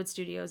Hollywood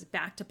Studios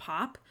back to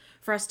Pop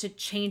for us to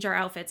change our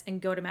outfits and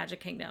go to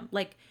Magic Kingdom.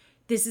 Like,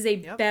 this is a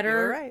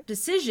better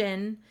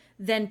decision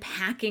than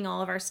packing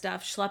all of our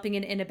stuff, schlepping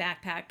it in a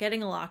backpack,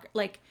 getting a locker.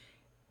 Like,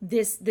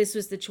 this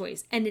was the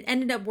choice. And it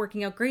ended up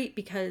working out great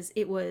because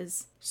it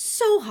was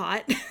so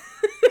hot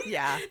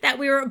that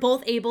we were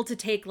both able to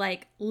take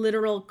like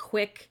literal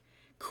quick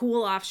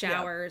cool off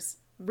showers,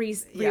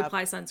 reapply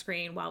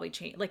sunscreen while we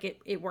change. Like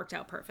it worked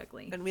out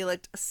perfectly. And we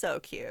looked so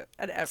cute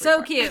at every So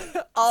part. cute.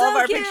 All of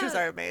our pictures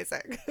are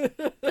amazing.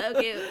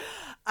 So cute.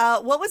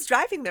 What was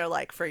driving there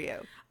like for you?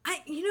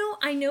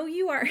 I know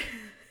you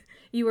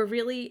were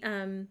really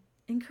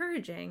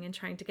encouraging and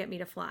trying to get me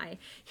to fly.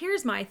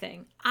 Here's my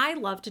thing. I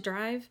love to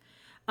drive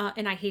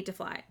and I hate to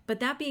fly.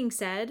 But that being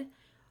said,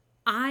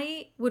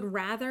 I would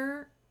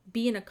rather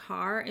be in a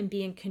car and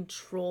be in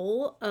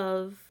control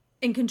of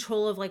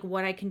like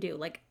what I can do.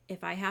 Like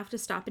if I have to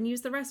stop and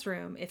use the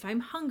restroom, if I'm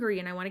hungry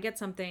and I want to get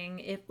something,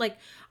 if like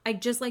I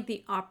just like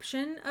the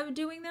option of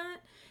doing that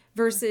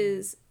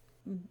versus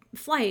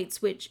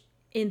flights, which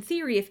in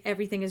theory, if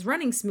everything is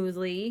running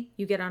smoothly,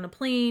 you get on a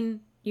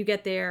plane, you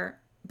get there,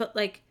 but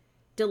like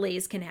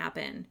delays can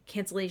happen,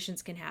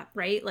 cancellations can happen,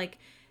 right? Like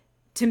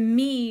to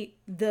me,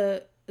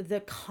 the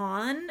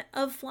con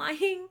of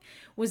flying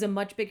was a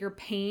much bigger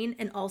pain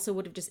and also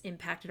would have just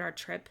impacted our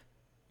trip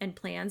and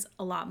plans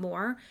a lot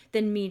more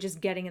than me just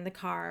getting in the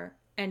car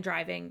and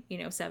driving,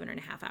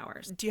 7.5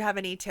 hours. Do you have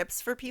any tips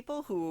for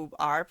people who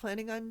are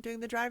planning on doing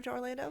the drive to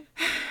Orlando?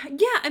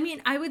 Yeah, I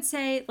mean, I would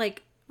say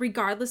like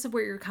regardless of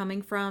where you're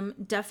coming from,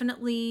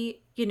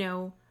 definitely,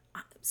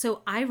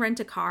 so I rent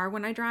a car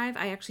when I drive.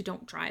 I actually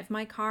don't drive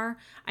my car.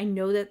 I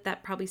know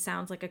that probably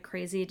sounds like a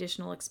crazy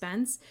additional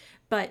expense,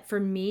 but for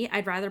me,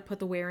 I'd rather put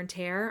the wear and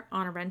tear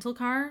on a rental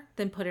car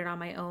than put it on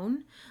my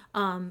own.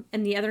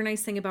 And the other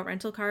nice thing about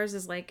rental cars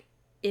is like,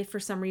 if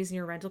for some reason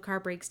your rental car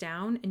breaks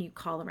down and you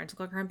call the rental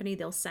car company,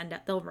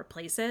 they'll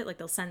replace it. Like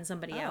they'll send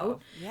somebody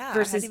out. Yeah.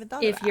 Versus I hadn't even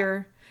thought if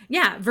of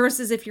that.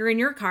 versus if you're in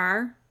your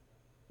car,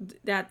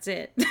 that's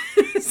it.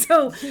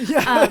 So, you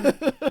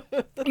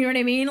know what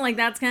I mean? Like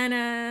that's kind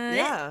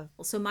of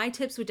it. So my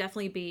tips would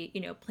definitely be,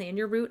 plan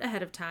your route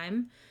ahead of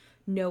time,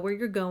 know where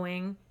you're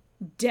going,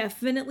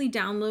 definitely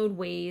download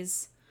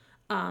Waze.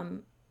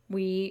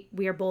 We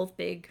are both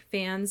big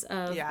fans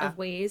of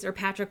Waze, or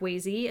Patrick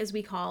Waze as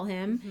we call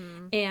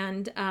him,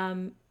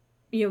 and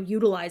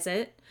utilize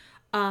it.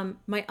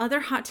 My other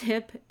hot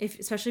tip,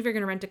 especially if you're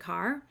going to rent a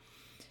car,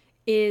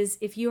 is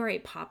if you are a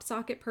pop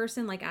socket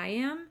person like I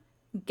am,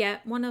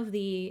 get one of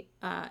the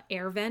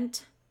air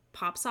vent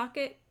pop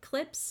socket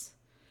clips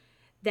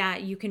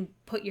that you can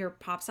put your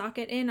pop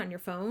socket in on your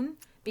phone,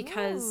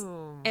 because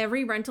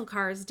every rental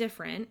car is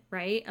different,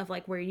 right? Of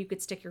like where you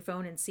could stick your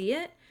phone and see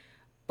it.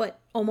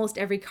 But almost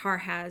every car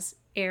has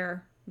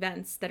air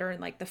vents that are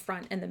in like the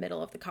front and the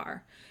middle of the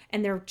car.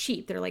 And they're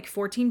cheap. They're like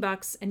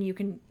 $14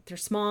 and they're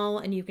small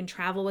and you can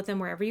travel with them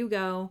wherever you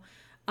go.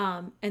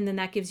 And then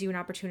that gives you an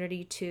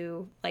opportunity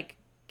to like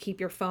keep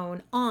your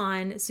phone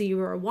on so you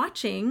are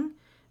watching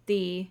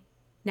the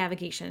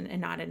navigation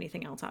and not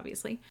anything else,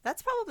 obviously.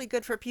 That's probably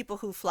good for people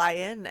who fly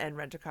in and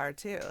rent a car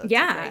too.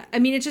 Yeah. I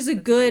mean, it's just a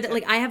good,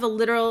 like, I have a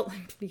literal,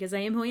 because I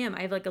am who I am,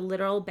 I have like a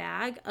literal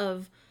bag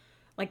of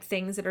like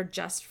things that are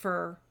just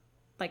for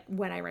like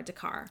when I rent a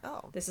car.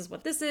 Oh. This is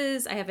what this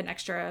is. I have an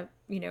extra,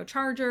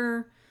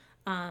 charger.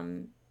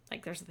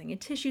 Like there's something in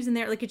tissues in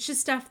there. Like it's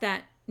just stuff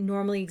that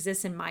normally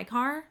exists in my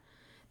car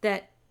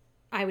that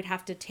I would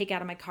have to take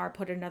out of my car,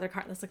 put in another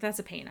car. That's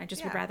a pain. I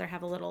just would rather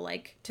have a little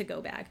like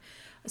to-go bag.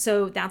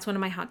 So that's one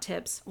of my hot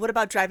tips. What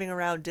about driving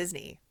around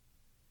Disney?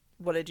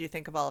 What did you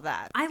think of all of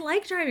that? I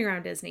like driving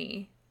around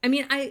Disney. I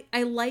mean,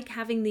 I like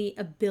having the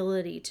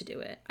ability to do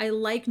it. I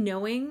like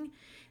knowing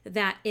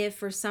that if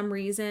for some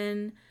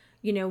reason,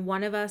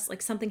 one of us,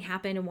 like something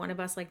happened and one of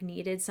us like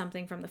needed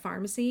something from the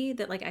pharmacy,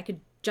 that like I could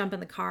jump in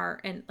the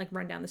car and like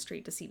run down the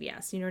street to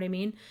CVS. You know what I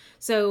mean?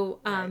 So,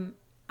 Right.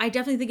 I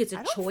definitely think it's a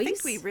I don't choice.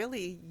 think we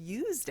really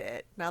used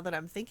it now that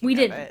I'm thinking We of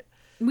didn't. it.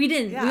 We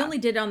didn't. Yeah. We only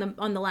did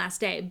on the last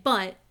day.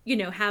 But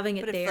having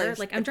it But there,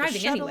 like I'm if the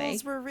driving anyway.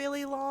 shuttles were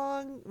really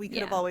long, we could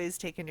have Yeah. always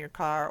taken your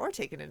car or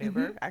taken an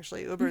Uber.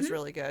 Actually, Uber is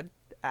really good,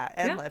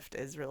 and Yeah. Lyft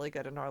is really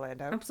good in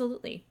Orlando.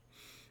 Absolutely.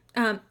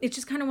 It's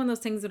just kind of one of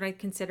those things that I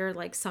consider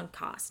like sunk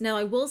costs. Now,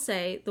 I will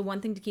say the one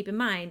thing to keep in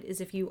mind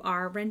is if you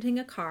are renting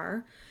a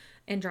car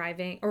and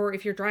driving, or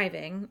if you're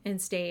driving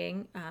and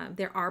staying,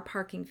 there are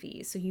parking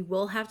fees. So you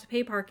will have to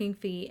pay a parking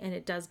fee, and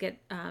it does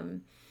get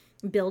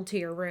billed to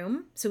your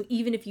room. So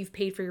even if you've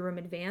paid for your room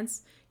in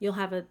advance, you'll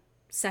have a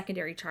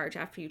secondary charge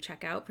after you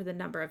check out for the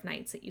number of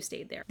nights that you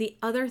stayed there. The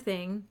other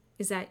thing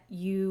is that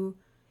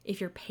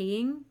if you're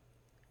paying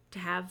to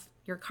have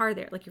your car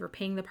there, like you were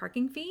paying the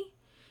parking fee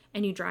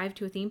and you drive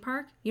to a theme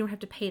park, you don't have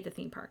to pay at the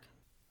theme park.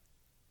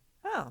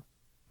 Oh,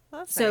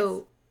 well, that's So,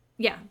 nice.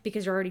 yeah,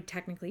 because you're already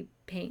technically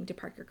paying to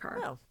park your car.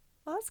 Oh,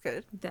 well, that's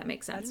good. If that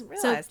makes sense. didn't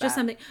So realize just that.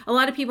 something, a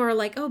lot of people are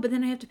like, oh, but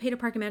then I have to pay to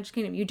park in Magic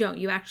Kingdom. You don't.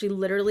 You actually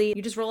literally,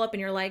 you just roll up and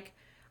you're like,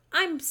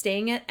 I'm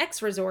staying at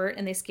X resort,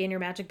 and they scan your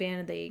Magic Band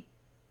and they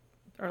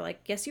are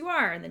like, yes, you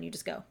are. And then you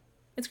just go.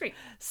 It's great.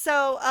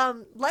 So,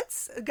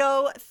 let's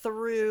go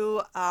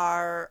through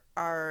our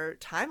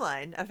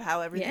timeline of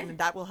how everything Yeah.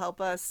 that will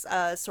help us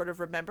sort of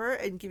remember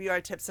and give you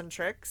our tips and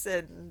tricks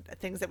and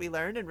things that we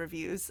learned and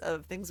reviews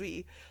of things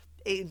we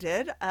ate and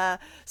did.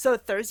 So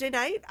Thursday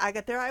night, I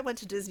got there. I went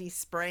to Disney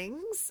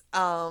Springs,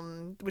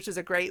 which is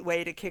a great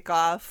way to kick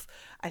off,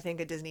 I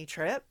think, a Disney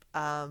trip.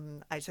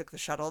 I took the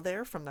shuttle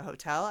there from the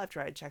hotel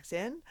after I checked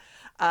in.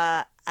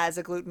 As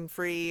a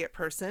gluten-free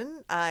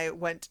person, I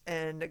went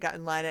and got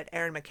in line at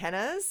Aaron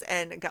McKenna's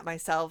and got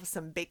myself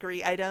some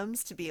bakery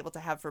items to be able to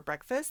have for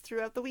breakfast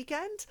throughout the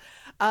weekend.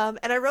 And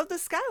I rode the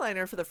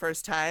Skyliner for the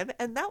first time,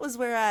 and that was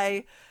where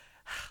I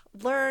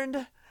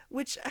learned,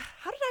 which,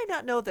 how did I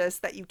not know this,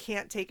 that you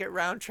can't take it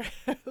round trip?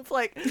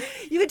 Like,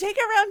 you can take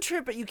it round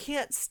trip, but you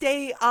can't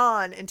stay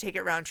on and take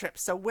it round trip.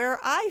 So where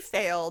I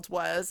failed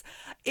was,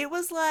 it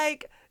was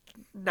like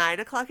 9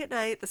 o'clock at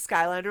night. The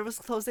Skyliner was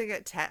closing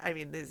at 10. I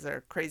mean, these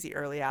are crazy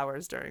early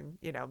hours during,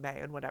 May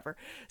and whatever.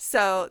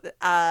 So the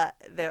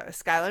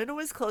Skyliner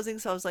was closing.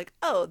 So I was like,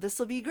 oh, this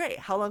will be great.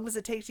 How long does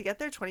it take to get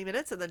there? 20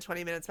 minutes and then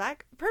 20 minutes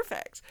back?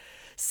 Perfect.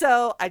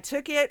 So I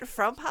took it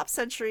from Pop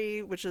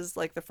Century, which is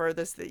like the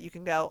furthest that you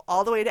can go,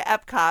 all the way to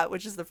Epcot,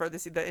 which is the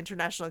furthest, the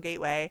International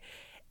Gateway.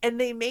 And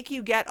they make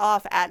you get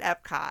off at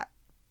Epcot.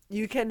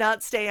 You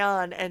cannot stay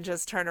on and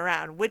just turn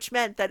around, which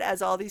meant that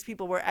as all these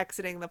people were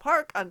exiting the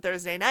park on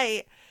Thursday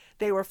night,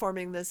 they were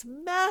forming this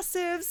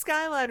massive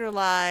Skyliner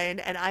line,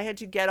 and I had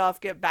to get off,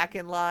 get back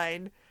in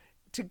line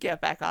to get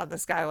back on the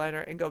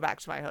Skyliner and go back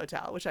to my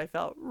hotel, which I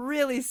felt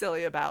really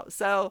silly about.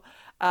 So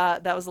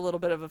that was a little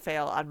bit of a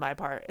fail on my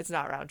part. It's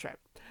not round trip.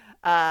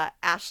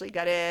 Ashley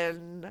got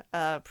in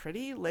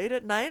pretty late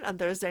at night on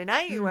Thursday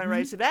night. We went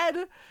right to bed.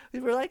 We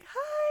were like, hi,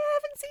 I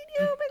haven't seen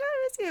you. Oh my God,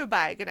 I miss you.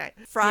 Bye. Good night.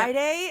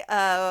 Friday,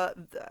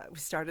 we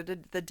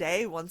started the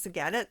day once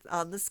again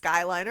on the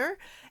Skyliner,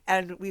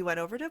 and we went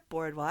over to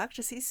Boardwalk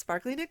to see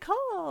Sparkly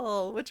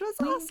Nicole, which was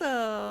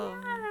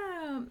awesome.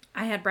 Yeah.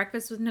 I had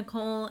breakfast with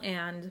Nicole,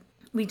 and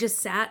we just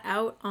sat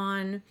out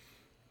on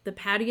the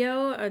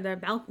patio or the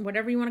balcony,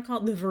 whatever you want to call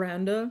it, the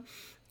veranda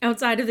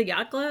outside of the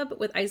yacht club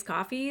with iced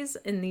coffees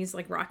in these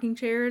like rocking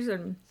chairs,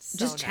 and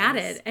just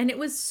chatted. Nice. And it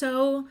was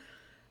so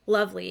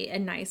lovely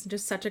and nice, and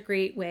just such a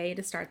great way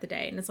to start the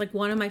day. And it's like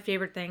one of my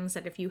favorite things,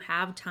 that if you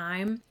have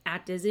time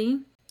at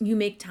Disney, you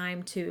make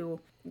time to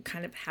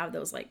kind of have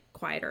those like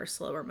quieter,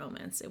 slower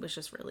moments. It was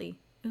lovely.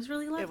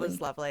 It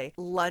was lovely.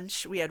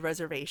 Lunch, we had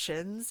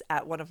reservations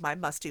at one of my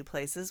must-do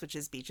places, which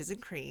is Beaches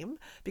and Cream,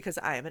 because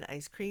I am an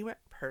ice cream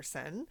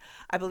person.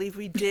 I believe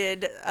we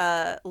did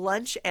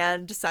lunch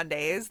and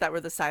sundaes that were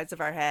the sides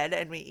of our head,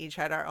 and we each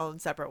had our own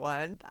separate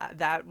one.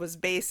 That was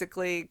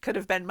basically, could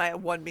have been my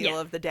one meal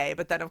of the day,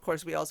 but then of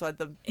course we also had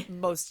the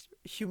most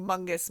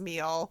humongous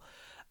meal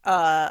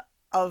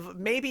of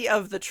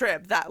the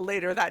trip that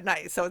later that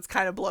night. So it's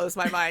kind of blows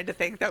my mind to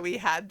think that we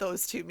had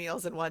those 2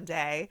 meals in one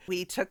day.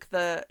 We took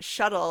the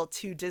shuttle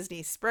to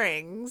Disney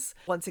Springs.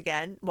 Once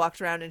again,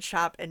 walked around and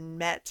shopped and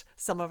met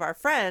some of our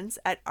friends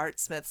at Art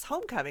Smith's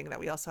Homecoming that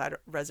we also had a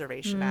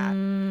reservation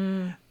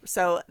at.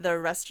 So the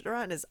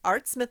restaurant is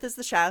Art Smith is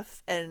the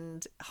chef,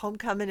 and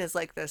Homecoming is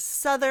like the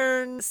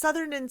southern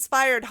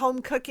inspired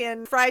home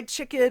cooking, fried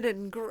chicken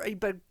and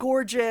but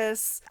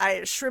gorgeous.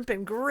 Shrimp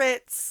and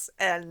grits,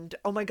 and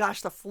oh my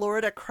gosh, the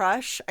Florida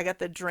Crush. I got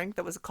the drink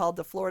that was called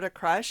the Florida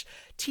Crush.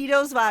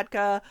 Tito's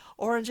vodka,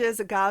 oranges,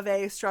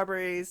 agave,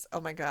 strawberries. Oh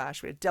my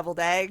gosh, we had deviled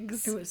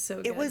eggs. It was so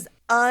good. It was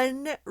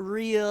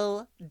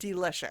unreal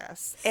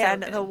delicious. So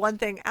and good. The one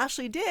thing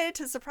Ashley did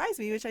to surprise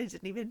me, which I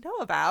didn't even know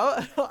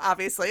about,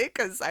 obviously,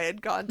 because I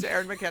had gone to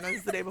Erin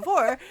McKenna's the day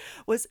before,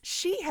 was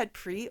she had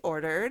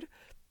pre-ordered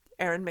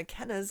Erin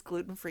McKenna's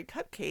gluten-free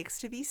cupcakes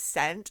to be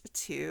sent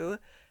to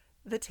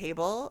the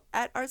table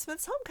at Art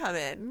Smith's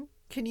Homecoming.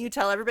 Can you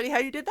tell everybody how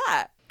you did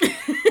that?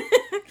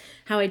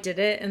 How I did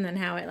it, and then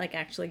how it like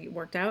actually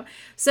worked out.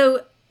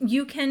 So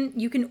you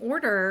can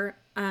order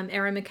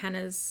Erin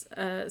McKenna's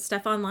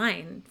stuff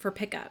online for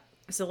pickup.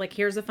 So like,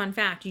 here's a fun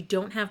fact. You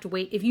don't have to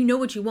wait. If you know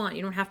what you want,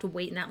 you don't have to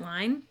wait in that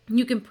line.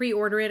 You can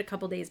pre-order it a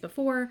couple days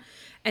before,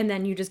 and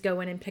then you just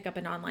go in and pick up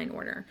an online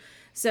order.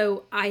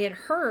 So I had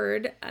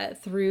heard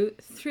through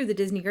the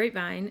Disney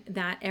grapevine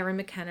that Erin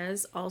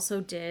McKenna's also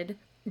did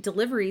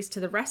deliveries to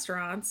the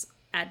restaurants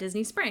at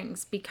Disney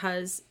Springs,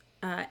 because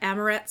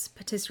Amorette's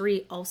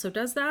Patisserie also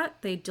does that.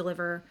 They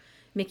deliver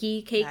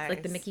Mickey cake, nice.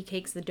 Like the Mickey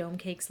cakes, the dome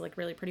cakes, like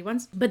really pretty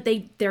ones. But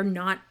they're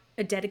not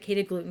a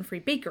dedicated gluten-free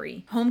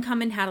bakery.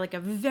 Homecoming had like a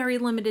very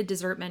limited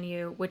dessert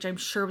menu, which I'm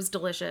sure was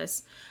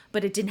delicious,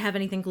 but it didn't have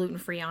anything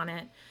gluten-free on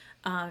it.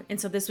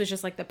 And so this was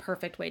just like the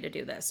perfect way to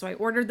do this. So I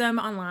ordered them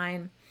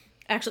online.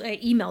 Actually, I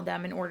emailed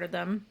them and ordered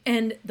them.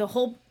 And the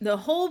whole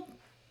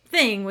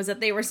thing was that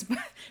they were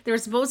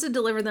supposed to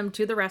deliver them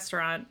to the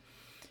restaurant.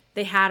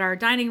 They had our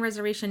dining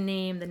reservation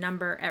name, the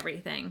number,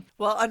 everything.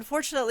 Well,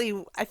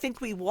 unfortunately, I think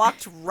we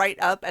walked right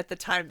up at the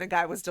time the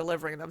guy was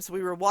delivering them. So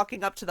we were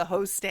walking up to the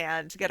host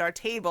stand to get our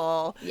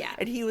table. Yeah.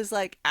 And he was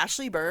like,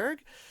 Ashley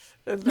Berg?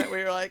 And then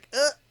we were like,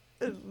 ugh.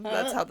 And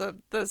that's how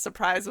the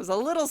surprise was a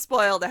little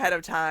spoiled ahead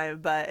of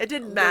time, but it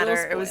didn't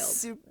matter. It was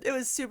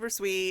super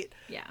sweet,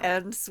 yeah,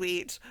 and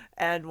sweet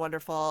and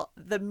wonderful.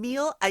 The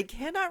meal, I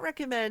cannot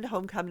recommend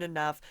Homecoming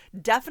enough.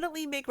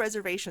 Definitely make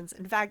reservations.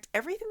 In fact,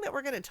 everything that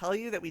we're going to tell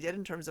you that we did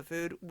in terms of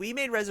food, we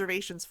made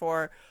reservations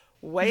for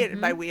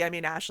by we, I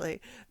mean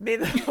Ashley,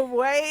 made them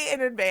way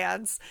in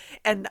advance.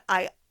 And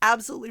I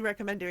absolutely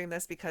recommend doing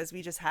this because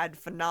we just had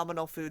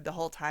phenomenal food the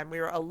whole time. We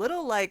were a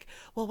little like,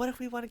 well, what if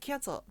we want to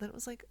cancel? Then it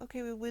was like,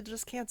 okay, we'll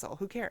just cancel.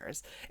 Who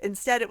cares?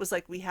 Instead, it was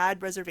like we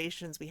had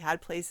reservations, we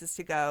had places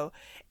to go,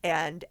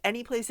 and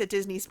any place at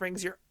Disney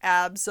Springs, you're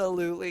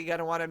absolutely going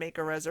to want to make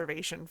a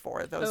reservation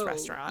for those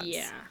restaurants.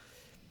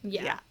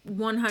 Yeah.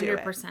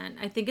 100%.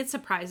 I think it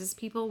surprises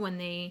people when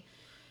they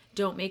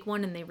don't make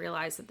one and they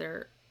realize that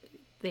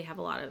they have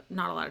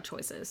not a lot of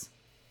choices.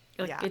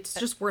 Like, yeah. It's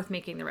just worth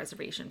making the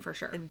reservation for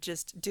sure. And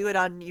just do it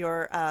on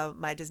your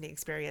My Disney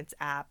Experience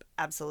app.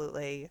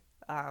 Absolutely.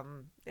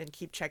 And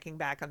keep checking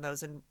back on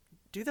those and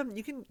do them.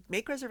 You can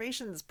make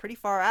reservations pretty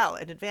far out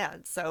in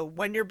advance. So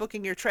when you're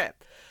booking your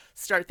trip,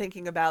 start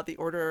thinking about the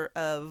order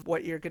of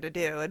what you're going to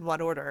do in one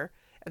order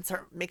and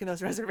start making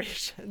those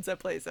reservations at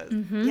places.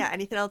 Mm-hmm. Yeah.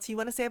 Anything else you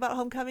want to say about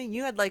Homecoming?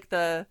 You had like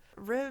the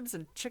ribs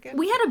and chicken.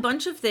 We had a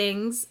bunch of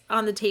things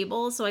on the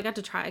table, so I got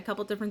to try a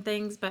couple different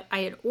things, but I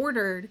had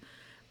ordered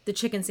the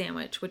chicken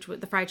sandwich, which was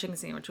the fried chicken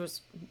sandwich,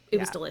 was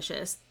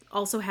delicious.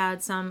 Also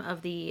had some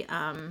of the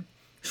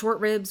short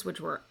ribs,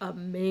 which were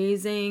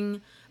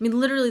amazing. I mean,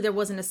 literally there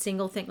wasn't a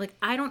single thing. Like,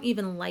 I don't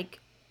even like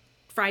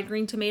fried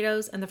green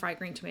tomatoes, and the fried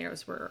green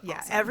tomatoes were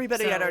awesome.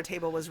 Everybody at our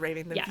table was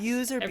raving. The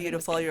views are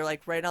beautiful. You're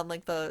like right on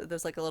like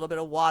there's like a little bit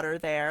of water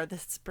there, the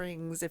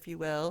springs, if you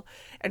will,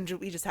 and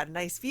we just had a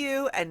nice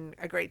view and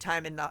a great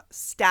time. And the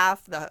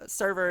staff, the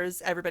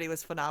servers, everybody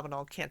was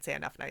phenomenal. Can't say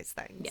enough nice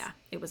things. Yeah,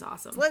 it was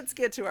awesome. So let's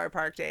get to our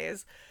park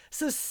days.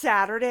 So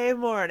Saturday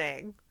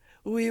morning,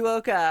 we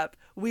woke up.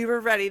 We were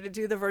ready to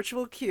do the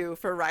virtual queue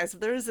for Rise of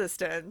the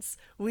Resistance.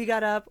 We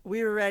got up.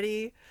 We were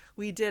ready.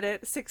 We did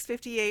it.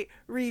 6:58.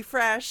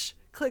 Refresh.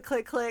 Click,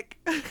 click, click.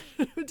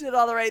 Did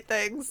all the right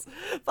things.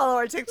 Follow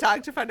our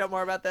TikTok to find out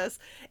more about this.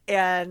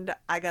 And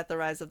I got the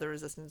Rise of the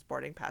Resistance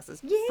boarding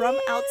passes from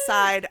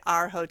outside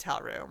our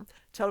hotel room.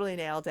 Totally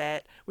nailed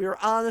it. We were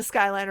on the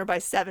Skyliner by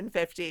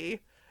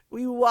 7:50.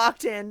 We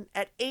walked in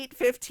at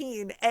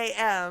 8:15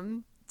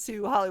 a.m.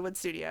 to Hollywood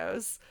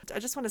Studios. I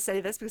just want to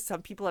say this because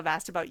some people have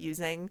asked about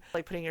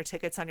putting your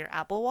tickets on your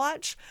Apple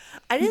Watch.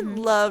 I didn't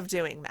love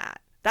doing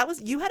that.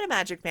 You had a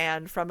Magic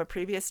Band from a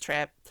previous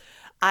trip.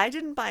 I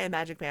didn't buy a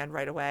Magic Band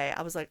right away.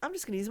 I was like, I'm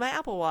just going to use my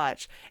Apple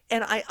Watch.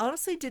 And I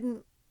honestly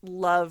didn't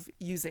love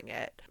using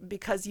it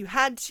because you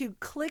had to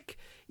click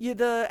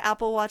the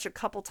Apple Watch a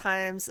couple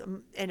times,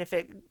 and if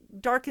it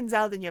darkens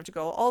out, then you have to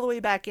go all the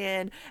way back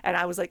in. And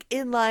I was like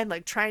in line,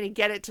 like trying to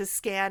get it to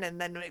scan, and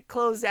then it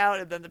closed out,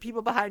 and then the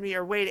people behind me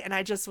are waiting, and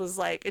I just was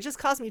like, it just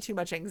caused me too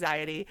much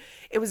anxiety.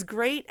 It was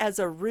great as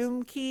a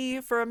room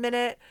key for a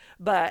minute,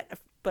 but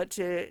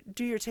to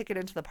do your ticket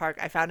into the park,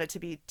 I found it to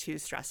be too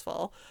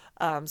stressful.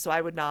 So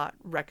I would not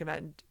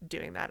recommend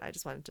doing that. I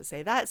just wanted to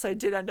say that. So I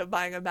did end up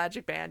buying a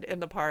Magic Band in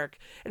the park.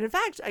 And in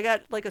fact, I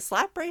got like a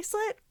slap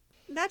bracelet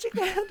Magic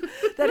Band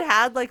that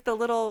had like the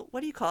little, what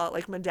do you call it?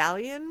 Like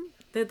medallion?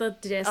 The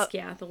disc,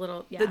 yeah. The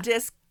little, yeah. The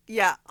disc,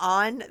 yeah,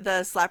 on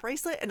the slap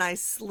bracelet. And I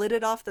slid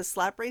it off the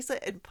slap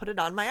bracelet and put it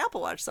on my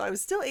Apple Watch. So I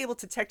was still able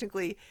to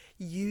technically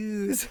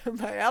use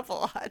my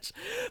Apple Watch.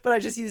 But I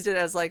just used it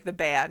as like the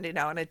band,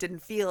 and it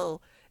didn't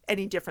feel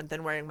any different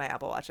than wearing my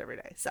Apple Watch every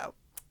day. So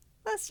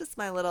that's just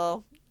my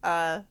little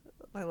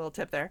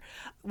tip there.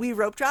 We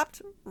rope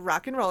dropped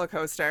Rock and Roller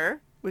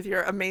Coaster with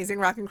your amazing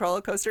Rock and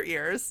Roller Coaster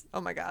ears.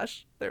 Oh my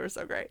gosh, they were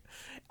so great.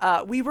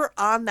 We were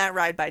on that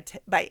ride by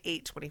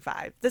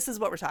 8:25. This is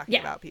what we're talking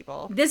about,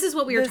 people. This is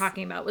what we were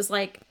talking about. Was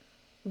like,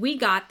 we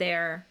got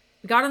there,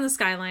 we got on the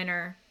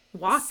Skyliner,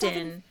 walked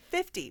in.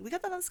 7:50. We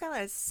got that on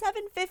Skyliner at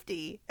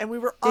 7:50, and we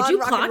were on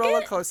Rock and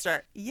Roller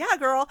Coaster. Yeah,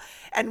 girl.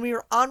 And we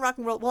were on Rock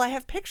and Roll. Well, I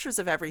have pictures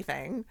of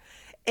everything,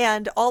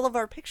 and all of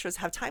our pictures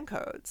have time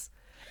codes.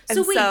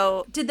 And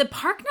so did the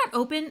park not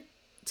open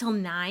till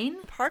 9?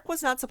 Park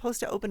was not supposed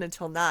to open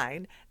until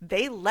 9.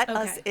 They let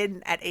us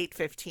in at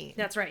 8:15.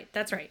 That's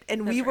right.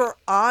 And we were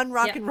on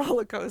Rock and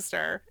Roller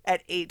Coaster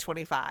at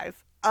 8:25.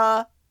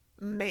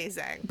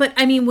 Amazing. But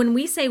I mean, when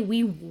we say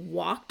we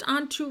walked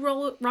onto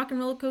Rock and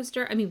Roller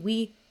Coaster, I mean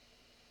we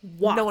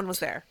walked. No one was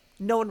there.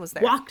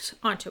 Walked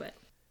onto it.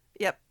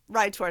 Yep.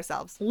 Ride to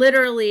ourselves.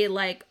 Literally,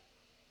 like,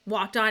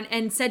 walked on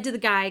and said to the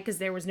guy, because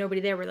there was nobody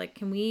there, we're like,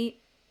 can we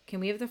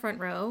have the front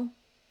row?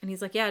 And he's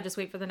like, yeah, just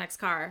wait for the next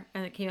car.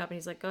 And it came up and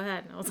he's like, go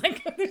ahead. And I was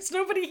like, there's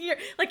nobody here.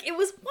 Like, it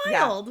was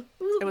wild.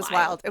 Yeah. It was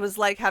wild. It was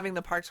like having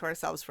the park to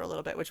ourselves for a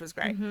little bit, which was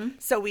great. Mm-hmm.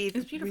 So we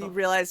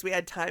realized we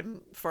had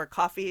time for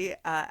coffee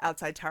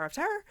outside Tower of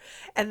Terror.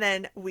 And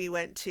then we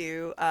went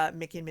to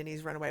Mickey and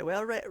Minnie's Runaway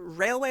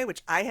Railway,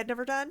 which I had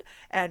never done.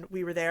 And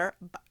we were there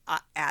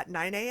at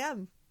 9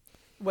 a.m.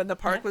 when the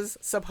park was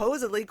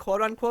supposedly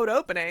quote unquote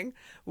opening.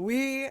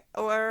 We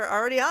were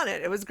already on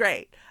it. It was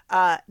great.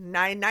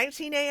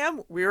 9:19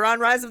 a.m. we were on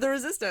Rise of the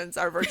Resistance.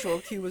 Our virtual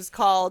queue was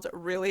called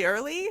really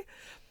early.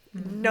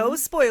 Mm-hmm. No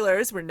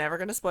spoilers. We're never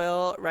going to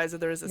spoil Rise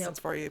of the Resistance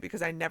for you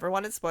because I never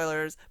wanted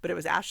spoilers, but it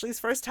was Ashley's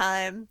first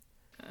time.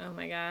 Oh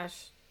my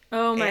gosh.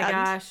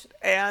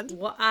 And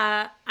well,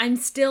 I'm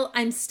still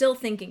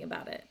thinking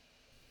about it.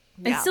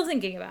 Yeah. I'm still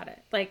thinking about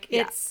it. Like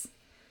it's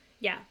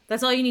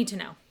that's all you need to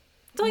know.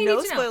 That's all you need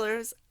to know. No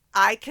spoilers.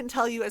 I can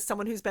tell you as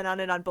someone who's been on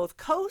it on both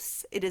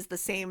coasts, it is the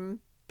same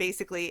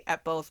basically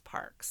at both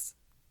parks.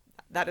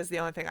 That is the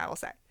only thing I will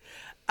say.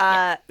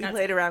 We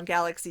played around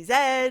Galaxy's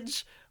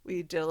Edge.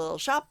 We did a little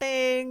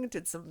shopping,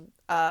 did some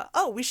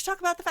we should talk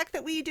about the fact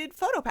that we did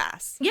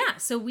PhotoPass. Yeah,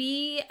 so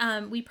we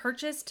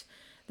purchased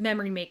the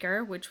Memory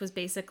Maker, which was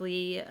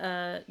basically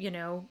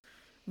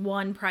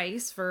one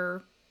price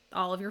for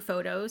all of your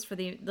photos for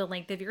the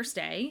length of your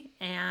stay.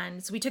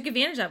 And so we took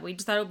advantage of it. We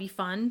just thought it would be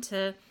fun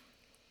to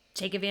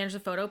take advantage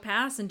of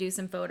PhotoPass and do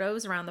some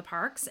photos around the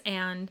parks.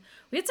 And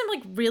we had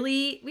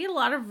we had a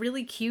lot of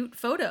really cute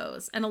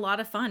photos and a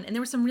lot of fun. And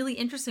there were some really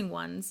interesting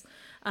ones.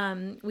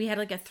 We had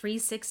like a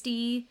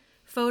 360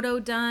 photo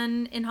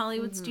done in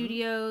Hollywood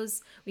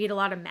Studios. We had a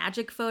lot of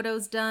magic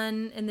photos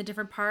done in the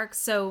different parks.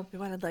 So we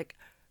wanted like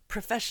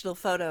professional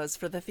photos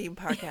for the theme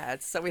park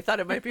ads. So we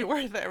thought it might be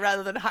worth it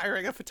rather than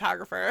hiring a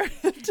photographer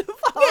to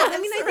follow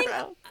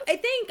us. I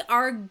think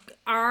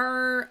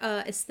our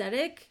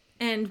aesthetic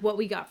and what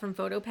we got from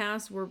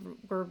PhotoPass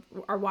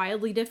are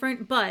wildly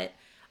different, but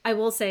I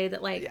will say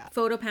that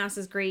PhotoPass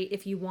is great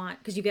if you want,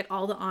 because you get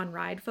all the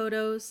on-ride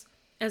photos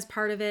as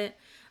part of it.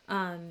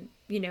 You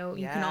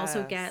can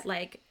also get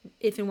like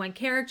if and when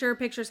character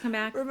pictures come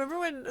back. Remember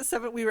when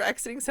we were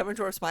exiting Seven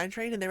Dwarfs Mine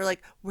Train and they were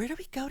like, "Where do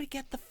we go to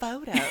get the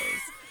photos?"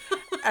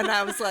 And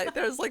I was like,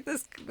 there's like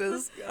this,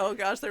 oh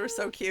gosh, they were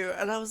so cute.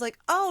 And I was like,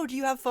 oh, do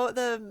you have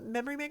the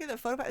Memory Maker, the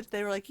photo?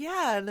 They were like,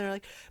 yeah. And they're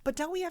like, but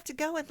don't we have to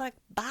go and like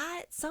buy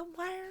it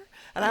somewhere?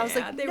 And I was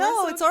like,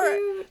 no, it's all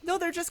right. No,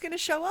 they're just going to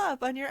show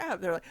up on your app.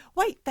 They're like,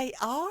 wait, they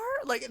are?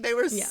 Like, they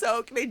were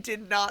they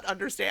did not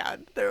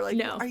understand. They were like,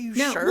 are you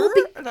sure?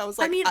 Well, and I was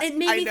like, it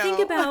made me think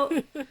about,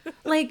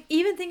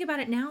 even think about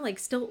it now,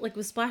 still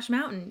with Splash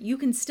Mountain, you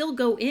can still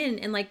go in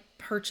and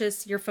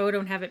purchase your photo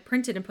and have it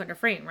printed and put in a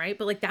frame, right?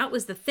 But that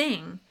was the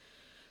thing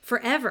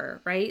forever,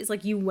 right?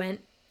 It's you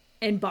went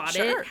and bought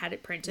it, had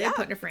it printed,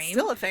 put in a frame.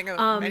 Still a thing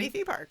of many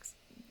theme parks.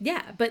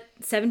 Yeah, but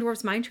Seven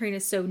Dwarfs Mine Train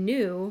is so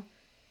new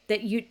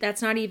that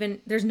there's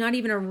not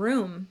even a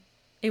room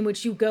in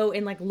which you go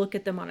and look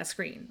at them on a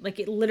screen.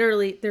 It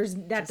literally does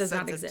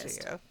not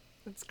exist.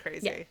 It's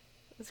crazy.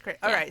 That's great.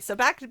 All Yeah. right, so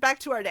back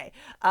to our day.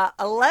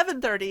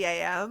 11:30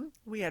 a.m.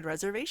 We had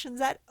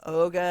reservations at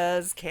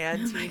Oga's Oh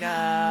my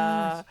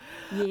gosh. Cantina.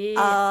 Yeah.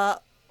 Uh,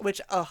 which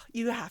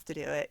you have to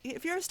do it.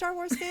 If you're a Star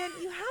Wars fan,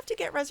 you have to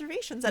get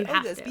reservations You at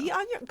have Oga's.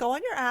 to. Go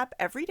on your app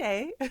every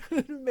day,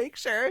 make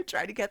sure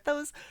try to get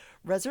those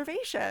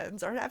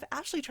reservations, or have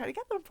Ashley try to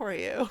get them for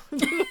you.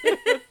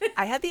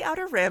 I had the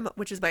Outer Rim,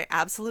 which is my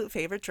absolute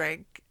favorite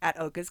drink at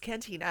Oga's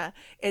Cantina.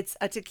 It's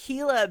a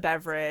tequila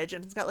beverage,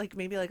 and it's got like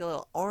maybe like a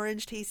little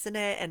orange taste in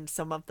it, and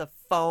some of the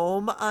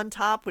foam on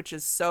top, which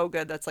is so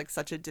good. That's like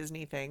such a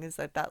Disney thing, is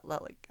that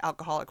like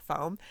alcoholic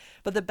foam.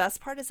 But the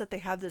best part is that they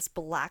have this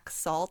black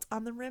salt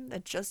on the rim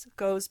that just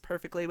goes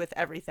perfectly with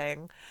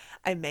everything.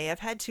 I may have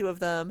had two of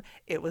them.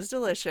 It was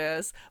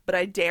delicious, but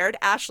I dared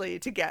Ashley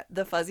to get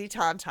the fuzzy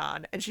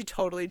tauntaun, and she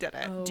totally did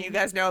it. Do you Oh,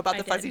 guys know about I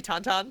the fuzzy did.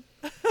 tauntaun?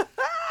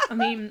 I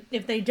mean,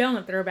 if they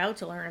don't, they're about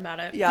to learn about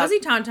it. Yeah. Fuzzy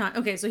Tauntaun.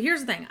 Okay, so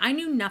here's the thing. I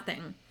knew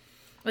nothing.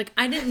 Like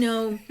I didn't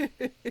know.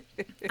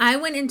 I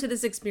went into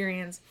this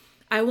experience.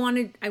 I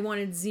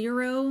wanted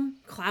zero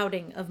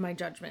clouding of my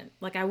judgment.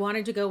 Like I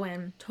wanted to go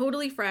in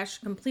totally fresh,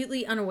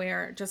 completely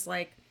unaware, just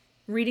like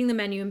reading the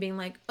menu and being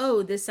like,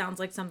 "Oh, this sounds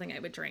like something I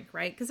would drink,"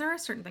 right? Because there are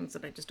certain things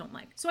that I just don't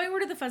like. So I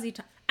ordered the fuzzy.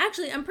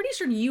 Actually, I'm pretty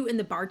sure you and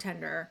the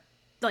bartender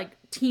like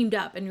teamed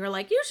up and you're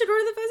like, "You should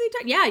order the fuzzy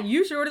ton." Yeah,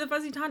 you should order the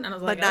fuzzy ton. And I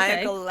was like,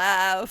 Maniacal "Okay."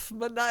 laugh.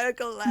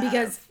 Maniacal laugh.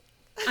 Because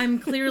I'm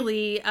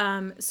clearly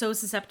so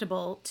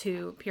susceptible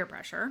to peer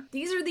pressure.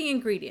 These are the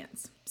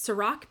ingredients: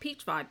 Ciroc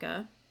peach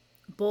vodka,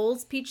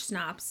 Bowls peach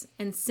schnapps,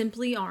 and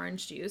Simply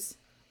orange juice,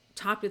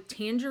 topped with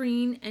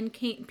tangerine and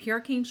pure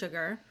cane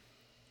sugar,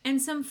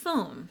 and some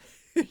foam.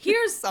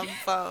 Here's Some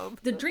foam.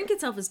 the drink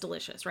itself is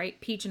delicious, right?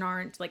 Peach and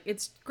orange, like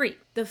it's great.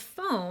 The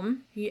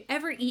foam, you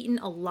ever eaten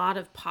a lot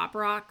of Pop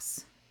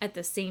Rocks at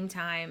the same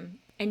time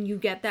and you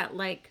get that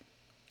like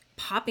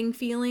popping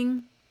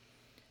feeling?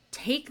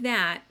 Take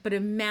that, but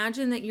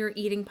imagine that you're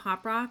eating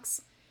Pop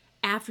Rocks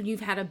after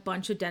you've had a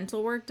bunch of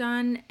dental work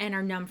done and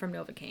are numb from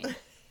Novocaine.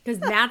 Because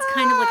that's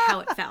kind of like how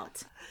it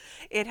felt.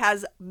 It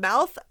has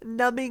mouth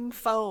numbing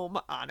foam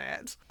on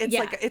it. It's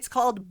Yeah. like it's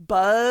called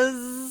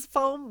Buzz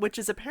foam, which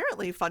is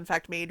apparently, fun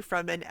fact, made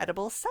from an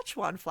edible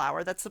Szechuan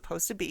flower that's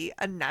supposed to be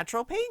a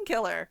natural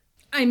painkiller.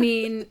 I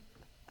mean,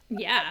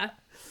 yeah.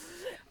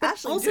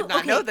 Ashley also, did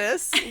not know okay.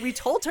 this. We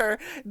told her,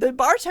 the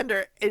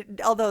bartender,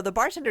 although the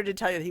bartender did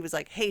tell you, he was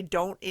like, "Hey,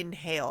 don't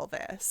inhale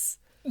this.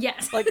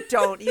 Yes. Like,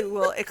 don't, you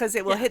will, because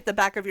it will Yeah. hit the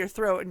back of your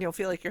throat and you'll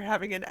feel like you're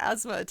having an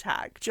asthma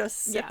attack. Just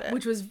sip Yeah, it."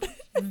 which was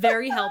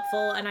very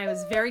helpful, and I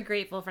was very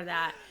grateful for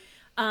that.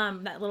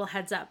 That little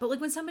heads up. But like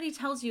when somebody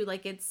tells you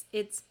like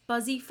it's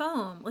buzzy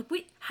foam, like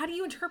wait, how do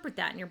you interpret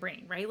that in your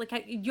brain, right? Like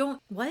you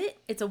don't what?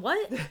 It's a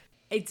what?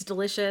 It's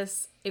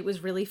delicious. It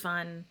was really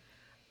fun.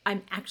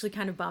 I'm actually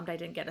kind of bummed I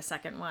didn't get a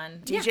second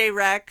one. Yeah. DJ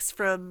Rex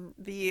from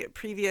the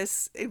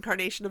previous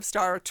incarnation of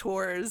Star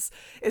Tours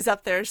is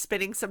up there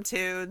spinning some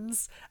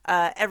tunes.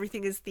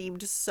 Everything is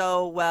themed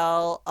so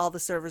well. All the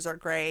servers are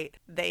great.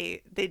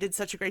 They did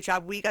such a great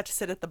job. We got to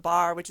sit at the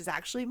bar, which is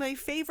actually my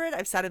favorite.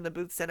 I've sat in the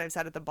booths and I've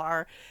sat at the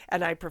bar,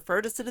 and I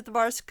prefer to sit at the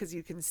bars because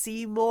you can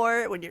see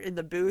more. When you're in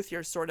the booth,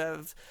 you're sort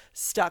of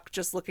stuck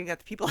just looking at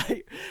the people.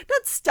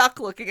 Not stuck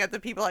looking at the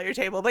people at your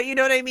table, but you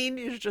know what I mean?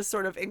 You're just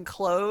sort of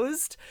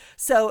enclosed.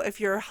 So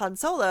if you're Han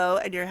Solo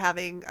and you're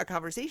having a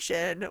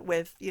conversation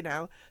with,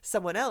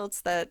 someone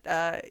else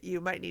that you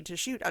might need to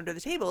shoot under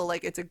the table,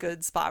 like it's a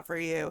good spot for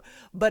you.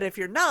 But if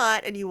you're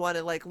not and you want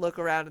to like look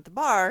around at the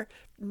bar,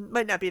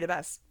 might not be the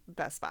best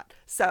spot.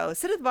 So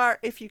sit at the bar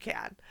if you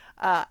can.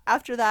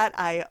 After that,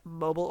 I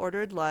mobile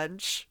ordered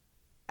lunch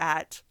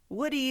at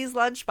Woody's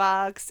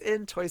Lunchbox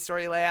in Toy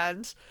Story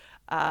Land.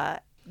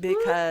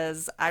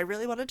 Because I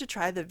really wanted to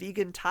try the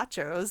vegan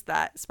tachos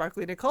that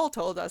Sparkly Nicole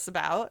told us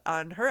about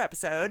on her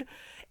episode,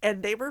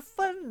 and they were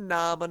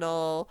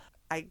phenomenal.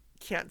 I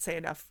can't say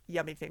enough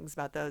yummy things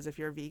about those if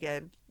you're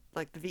vegan.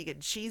 Like the vegan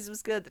cheese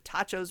was good, the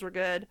tachos were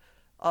good,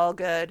 all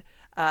good.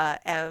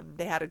 And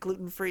they had a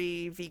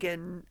gluten-free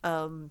vegan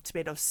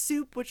tomato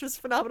soup, which was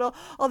phenomenal.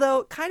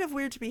 Although kind of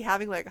weird to be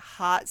having like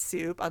hot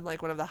soup on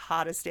like one of the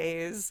hottest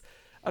days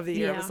of the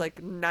year. It Yeah. was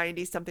like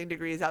 90 something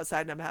degrees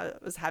outside, and I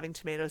was having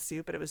tomato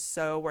soup, but it was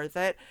so worth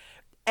it.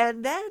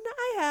 And then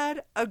I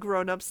had a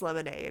grown-ups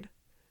lemonade.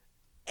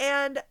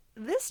 And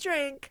this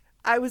drink,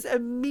 I was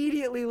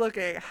immediately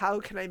looking, how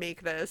can I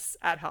make this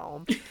at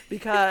home?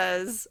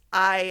 Because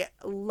I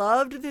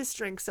loved this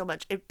drink so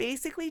much. It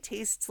basically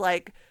tastes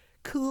like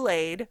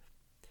Kool-Aid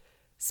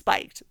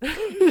spiked.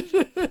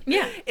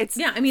 Yeah. It's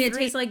Yeah, I mean it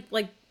three- tastes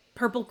like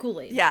purple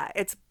Kool-Aid. Yeah,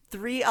 it's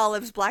 3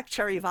 olives black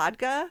cherry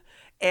vodka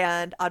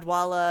and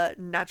Adwala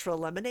natural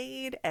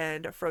lemonade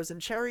and frozen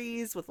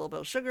cherries with a little bit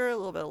of sugar, a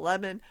little bit of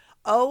lemon.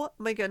 Oh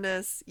my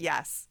goodness.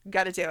 Yes.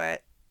 Gotta do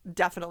it.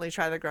 Definitely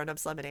try the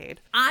grown-ups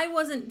lemonade. I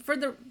wasn't for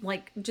the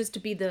like just to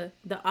be the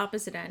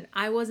opposite end.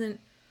 I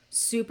wasn't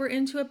super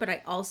into it, but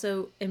I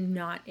also am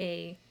not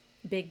a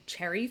big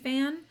cherry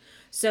fan.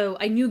 So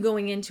I knew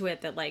going into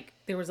it that like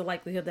there was a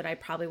likelihood that I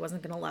probably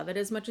wasn't going to love it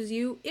as much as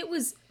you. It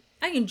was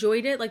I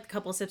enjoyed it, like the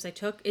couple of sips I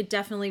took. It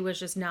definitely was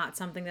just not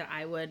something that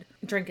I would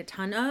drink a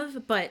ton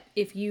of. But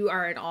if you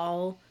are at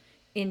all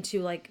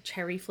into like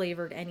cherry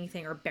flavored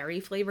anything or berry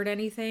flavored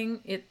anything,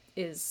 it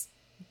is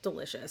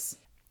delicious.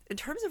 In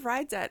terms of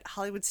rides at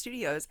Hollywood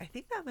Studios, I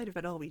think that might have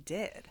been all we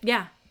did.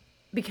 Yeah.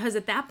 Because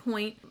at that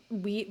point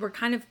we're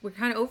kind of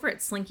over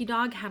it. Slinky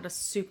Dog had a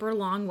super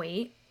long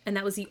wait, and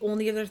that was the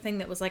only other thing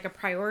that was like a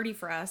priority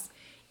for us.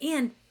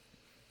 And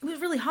it was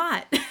really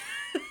hot.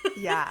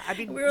 Yeah, I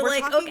mean, We were we're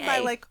like, talking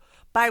okay.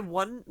 by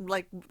one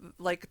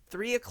like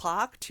 3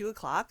 o'clock, 2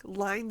 o'clock.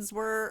 Lines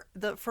were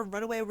for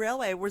Runaway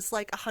Railway was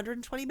like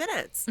 120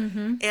 minutes,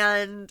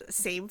 and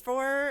same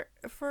for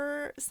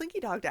Slinky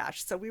Dog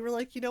Dash. So we were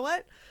like, you know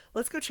what?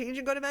 Let's go change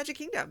and go to Magic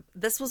Kingdom.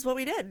 This was what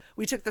we did.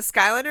 We took the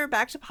Skyliner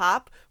back to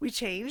Pop. We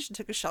changed and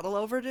took a shuttle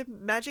over to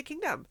Magic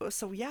Kingdom.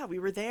 So yeah, we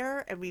were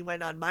there and we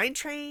went on Mine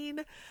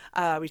Train.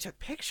 We took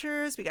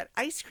pictures. We got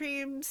ice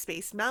cream,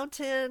 Space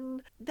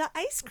Mountain. The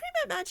ice cream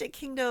at Magic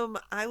Kingdom,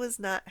 I was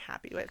not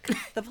happy with.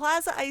 The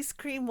Plaza ice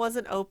cream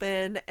wasn't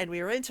open, and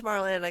we were in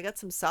Tomorrowland. I got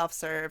some soft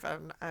serve,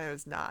 and that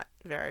was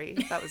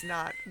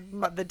not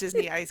the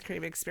Disney ice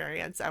cream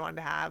experience I wanted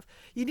to have.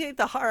 You need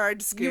the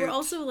hard scoop. You were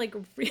also like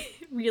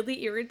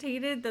really irritated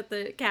that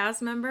the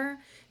cast member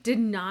did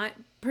not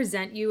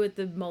present you with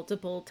the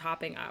multiple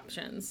topping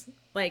options.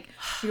 Like,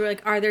 you were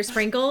like, are there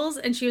sprinkles?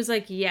 And she was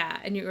like, yeah.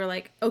 And you were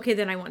like, okay,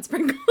 then I want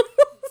sprinkles.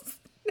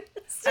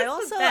 I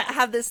also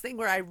have this thing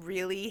where I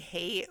really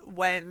hate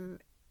when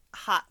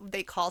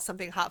they call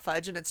something hot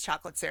fudge and it's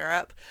chocolate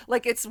syrup.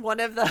 Like, it's one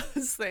of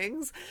those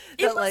things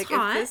that It was like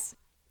hot.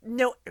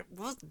 no, it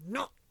was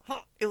not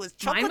hot. It was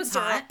chocolate Mine was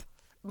syrup. hot.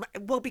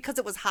 Well, because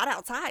it was hot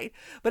outside,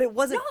 but it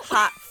wasn't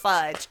hot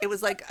fudge. It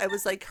was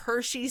like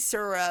Hershey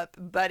syrup,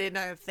 but in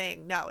a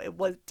thing. No, it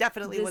was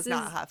definitely This was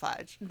not is- hot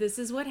fudge. This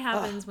is what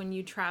happens when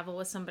you travel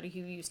with somebody who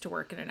used to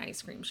work in an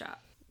ice cream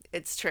shop.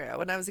 It's true.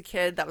 When I was a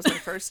kid, that was my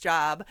first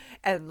job,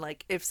 and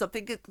like if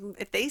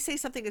they say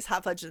something is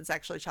hot fudge and it's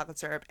actually chocolate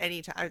syrup,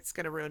 anytime it's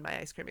gonna ruin my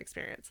ice cream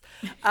experience.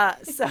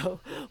 So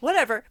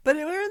whatever. But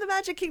we're in the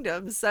Magic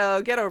Kingdom,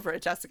 so get over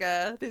it,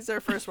 Jessica. These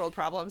are first world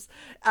problems.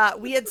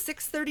 We had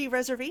 6:30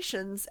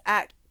 reservations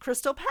at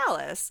Crystal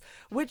Palace,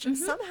 which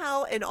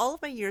somehow in all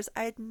of my years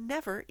I had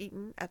never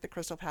eaten at the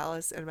Crystal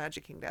Palace in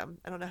Magic Kingdom.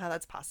 I don't know how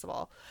that's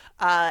possible.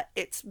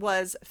 It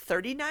was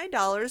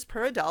 $39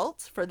 per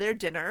adult for their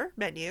dinner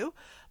menu.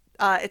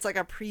 It's like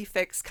a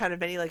prefix kind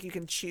of menu, like you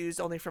can choose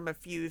only from a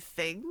few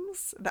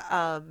things.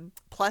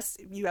 Plus,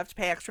 you have to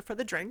pay extra for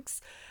the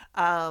drinks,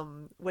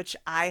 which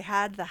I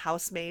had the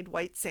house-made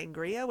white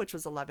sangria, which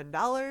was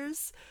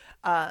 $11.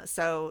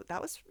 So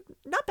that was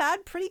not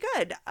bad, pretty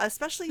good,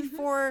 especially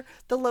for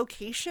the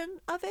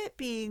location of it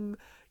being,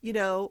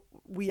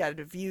 we had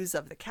views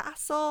of the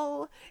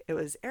castle. It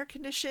was air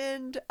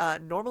conditioned.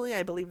 Normally,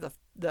 I believe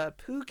the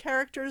Pooh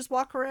characters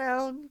walk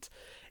around.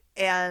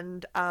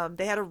 And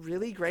they had a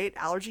really great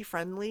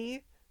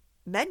allergy-friendly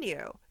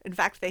menu. In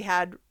fact, they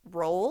had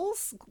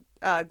rolls,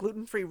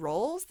 gluten-free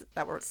rolls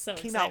that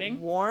came out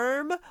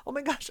warm. Oh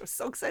my gosh, I was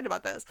so excited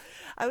about this.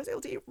 I was able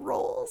to eat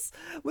rolls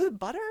with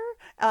butter.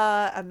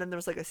 And then there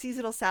was like a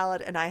seasonal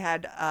salad, and I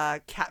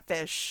had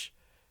catfish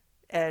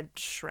and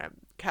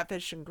shrimp.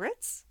 Catfish and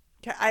grits?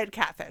 I had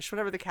catfish,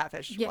 whatever the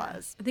catfish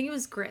was. I think it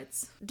was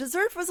grits.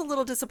 Dessert was a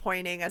little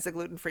disappointing as a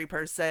gluten-free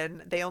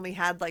person. They only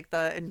had like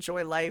the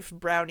Enjoy Life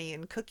brownie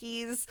and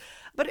cookies,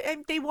 but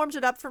they warmed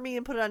it up for me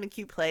and put it on a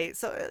cute plate.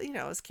 So, it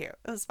was cute.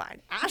 It was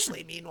fine.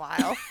 Ashley,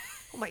 meanwhile,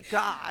 oh my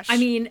gosh. I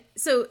mean,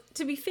 so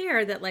to be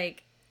fair, that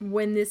like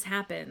when this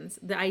happens,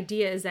 the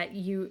idea is that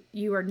you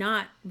are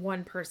not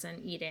one person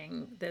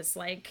eating this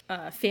like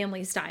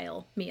family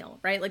style meal,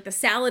 right? Like the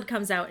salad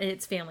comes out and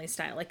it's family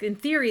style. Like in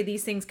theory,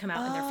 these things come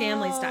out and they're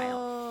family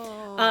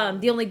style.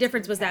 The only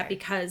difference was that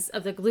because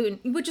of the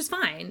gluten, which is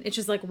fine. It's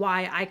just like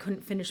why I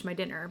couldn't finish my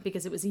dinner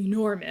because it was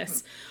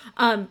enormous.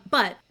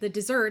 But the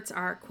desserts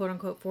are quote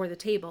unquote for the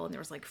table, and there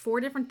was like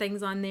 4 different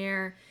things on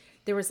there.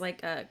 There was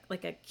like a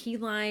key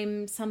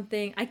lime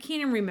something. I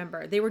can't even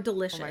remember. They were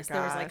delicious. Oh my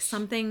there was like gosh.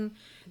 something.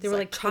 There were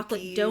like like chocolate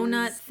cookies.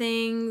 donut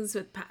things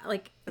with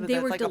they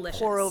were like delicious.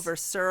 A pour over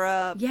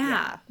syrup.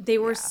 Yeah, they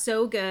were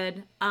so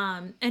good.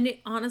 And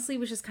it honestly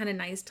was just kind of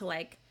nice to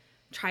like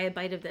try a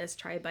bite of this,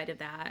 try a bite of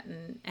that,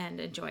 and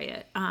enjoy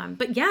it.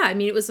 But yeah, I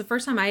mean, it was the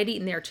first time I had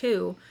eaten there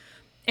too.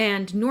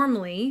 And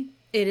normally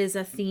it is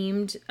a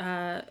themed.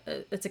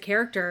 It's a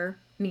character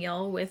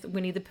meal with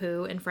Winnie the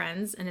Pooh and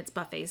friends, and it's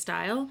buffet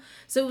style.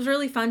 So it was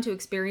really fun to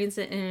experience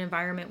it in an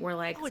environment where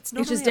like it's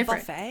normally just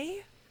different.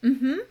 A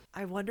buffet.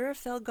 I wonder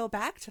if they'll go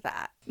back to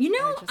that.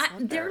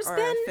 There's or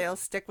been if they'll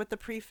stick with the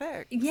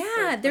prefix. Yeah,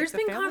 like there's the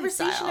been family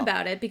conversation style.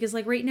 about it because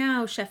like right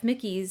now Chef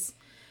Mickey's,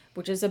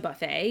 which is a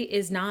buffet,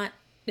 is not.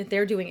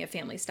 They're doing it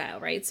family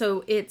style, right?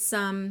 So it's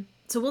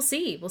So we'll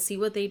see. We'll see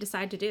what they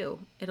decide to do.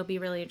 It'll be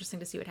really interesting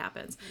to see what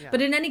happens. Yeah.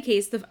 But in any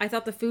case, I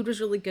thought the food was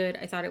really good.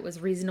 I thought it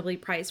was reasonably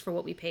priced for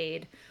what we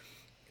paid.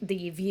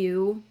 The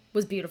view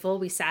was beautiful.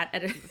 We sat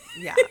at a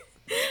Yeah.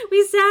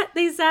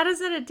 They sat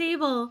us at a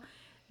table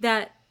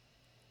that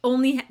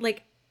only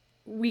like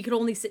we could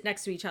only sit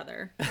next to each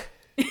other.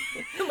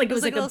 Like It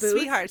was like a a little booth.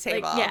 sweetheart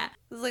table. Like, yeah.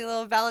 It was like a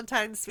little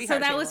Valentine's So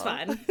sweetheart that table. was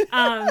fun.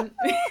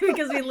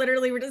 Because we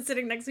literally were just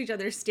sitting next to each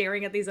other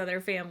staring at these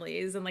other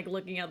families and like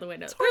looking out the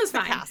window. It was the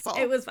fine. castle.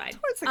 It was fine.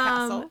 Towards the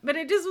castle. But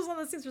it just was one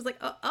of those things where it was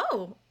like,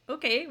 oh,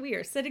 okay, we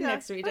are sitting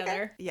next to each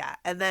other. Yeah.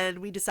 And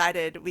then we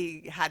decided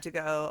we had to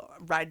go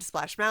ride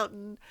Splash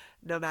Mountain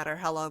no matter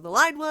how long the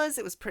line was.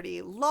 It was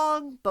pretty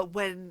long. But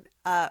when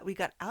we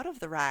got out of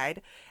the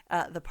ride,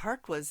 the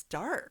park was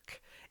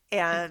dark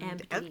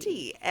and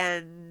empty.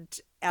 And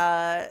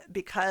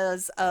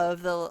because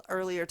of the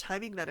earlier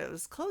timing that it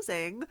was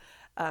closing,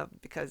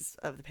 because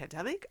of the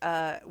pandemic,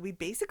 we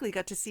basically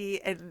got to see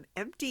an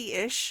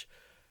empty-ish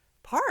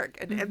park,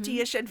 an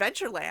empty-ish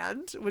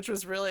Adventureland, which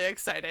was really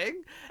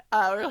exciting. We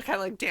were kind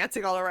of like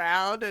dancing all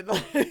around, and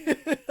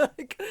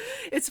like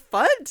it's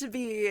fun to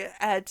be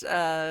at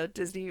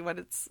Disney when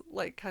it's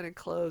like kind of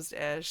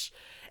closed-ish.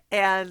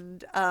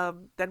 And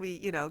then we,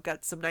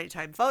 got some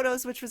nighttime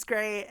photos, which was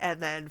great, and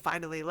then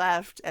finally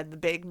left. And the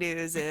big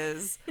news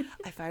is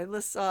I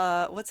finally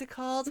saw, what's it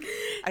called?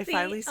 I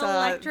finally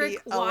saw the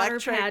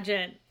electric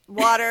pageant.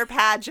 Water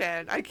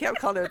pageant. I kept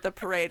calling it the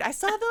parade. I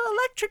saw the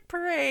electric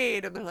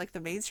parade, and they're like the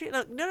Main Street.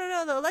 No,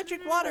 the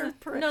electric water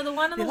parade. No, the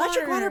one on the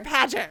electric water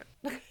pageant.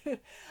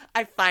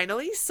 I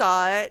finally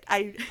saw it.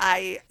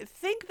 I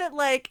think that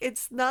like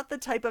it's not the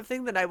type of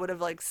thing that I would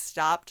have like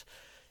stopped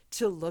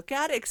to look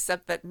at,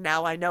 except that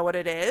now I know what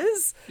it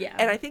is. Yeah.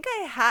 And I think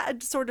I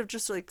had sort of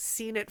just like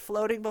seen it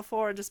floating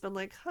before and just been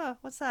like,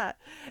 what's that?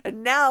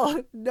 And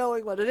now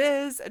knowing what it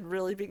is and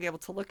really being able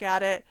to look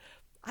at it,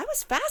 I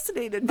was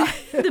fascinated by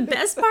it. The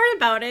best part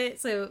about it,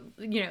 so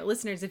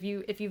listeners, if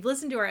you've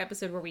listened to our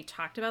episode where we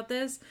talked about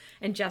this,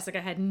 and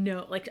Jessica had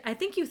I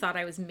think you thought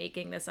I was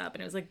making this up,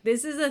 and it was like,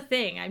 this is a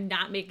thing. I'm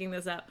not making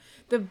this up.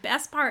 The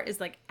best part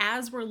is like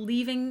as we're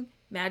leaving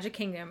Magic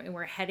Kingdom and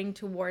we're heading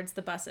towards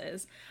the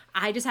buses,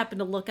 I just happened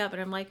to look up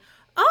and I'm like,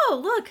 oh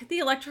look, the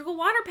electrical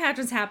water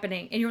pageant's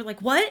happening, and you're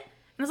like, what?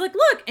 And I was like,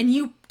 look, and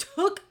you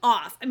took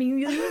off. I mean,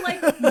 you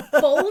like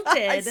bolted.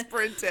 I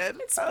sprinted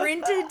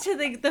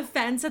to the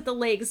fence at the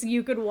lake so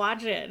you could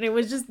watch it. And it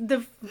was just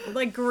the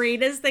like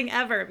greatest thing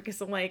ever, because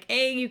I'm like,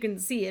 A, you can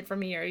see it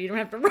from here. You don't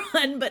have to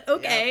run, but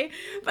okay. Yep.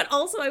 But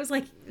also I was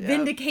like,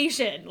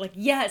 vindication. Like,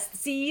 yes,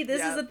 see,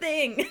 this is a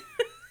thing.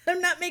 I'm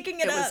not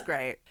making it up. It was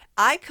great.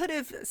 I could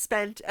have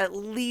spent at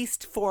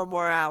least 4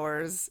 more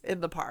hours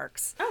in the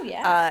parks. Oh,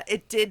 yeah.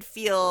 It did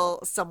feel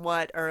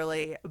somewhat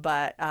early,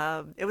 but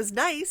it was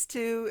nice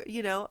to,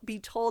 be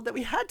told that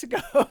we had to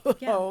go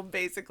home,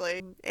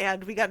 basically.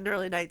 And we got an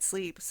early night's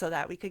sleep so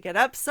that we could get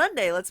up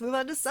Sunday. Let's move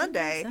on to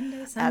Sunday.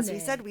 Sunday. As we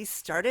said, we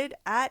started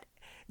at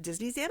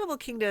Disney's Animal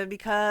Kingdom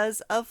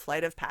because of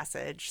Flight of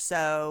Passage.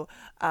 So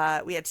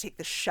we had to take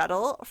the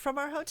shuttle from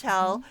our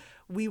hotel.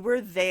 Mm-hmm. We were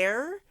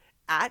there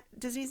at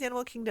Disney's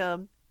Animal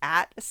Kingdom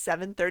at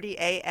 7:30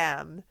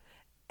 a.m.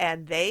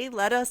 and they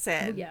let us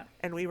in. Yeah.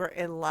 And we were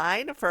in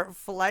line for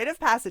Flight of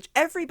Passage.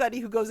 Everybody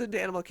who goes into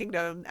Animal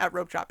Kingdom at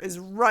Rope Drop is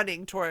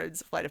running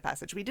towards Flight of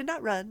Passage. We did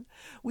not run.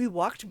 We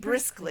walked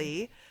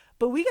briskly,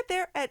 but we got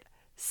there at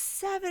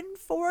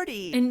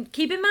 7:40. And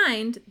keep in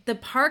mind, the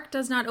park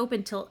does not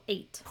open till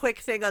 8. Quick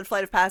thing on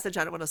Flight of Passage.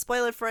 I don't want to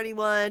spoil it for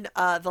anyone.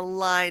 The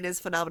line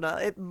is phenomenal.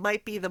 It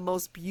might be the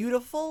most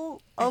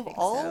beautiful of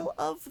all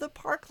of the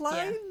park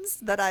lines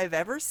that I've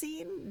ever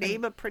seen.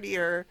 Name a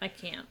prettier. I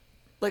can't.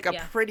 Like a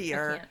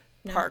prettier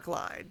park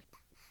line.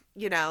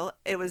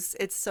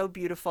 It's so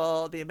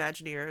beautiful. The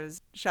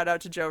Imagineers. Shout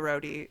out to Joe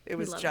Rohde. It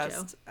was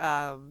just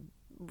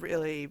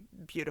really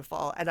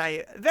beautiful, and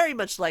I very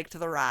much liked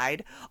the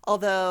ride,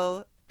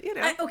 although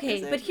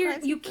but here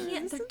you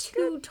can't, they're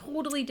two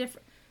totally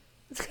different.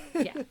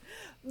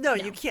 No,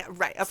 you can't,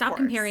 right? Stop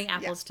comparing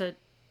apples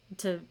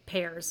to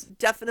pears.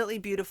 Definitely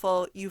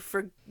beautiful. You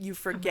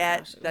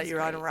forget that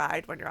you're on a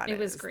ride when you're on it. It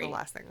was great. The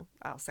last thing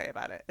I'll say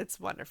about it. It's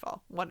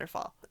wonderful.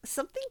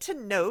 Something to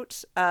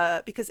note,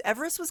 because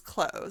Everest was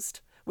closed,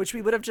 which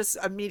we would have just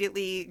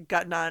immediately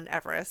gotten on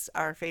Everest,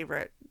 our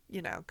favorite,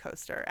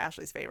 coaster,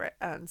 Ashley's favorite,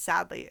 and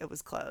sadly it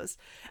was closed.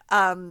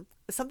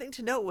 Something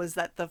to note was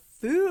that the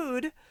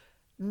food,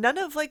 none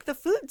of like the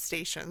food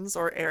stations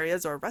or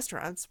areas or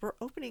restaurants were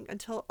opening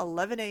until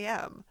 11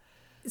 a.m.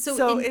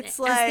 So it's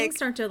like, as things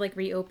start to like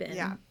reopen,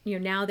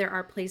 now there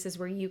are places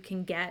where you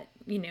can get,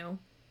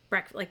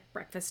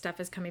 breakfast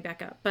stuff is coming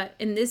back up. But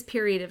in this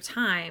period of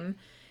time,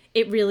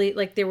 it really,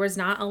 like, there was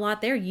not a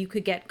lot there. You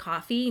could get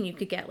coffee and you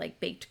could get like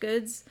baked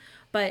goods,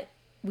 but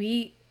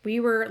we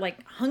were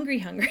like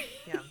hungry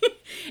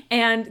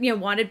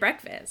and wanted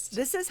breakfast.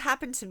 This has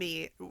happened to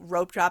me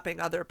rope dropping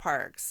other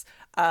parks,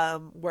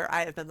 where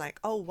I have been like,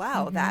 oh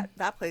wow,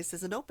 that place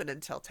isn't open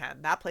until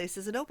 10, that place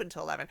isn't open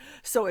until 11.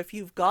 So if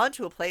you've gone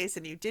to a place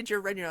and you did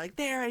your run, you're like,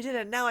 there, I did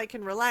it, now I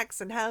can relax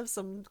and have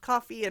some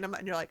coffee, and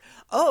you're like,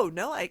 oh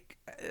no, I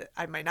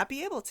might not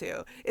be able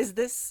to. Is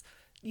this,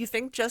 you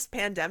think, just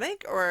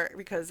pandemic, or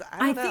because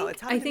I don't know,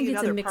 it's happening in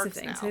other parks now. I think it's a mix of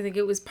things. I think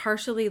it was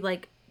partially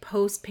like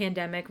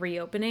post-pandemic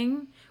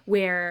reopening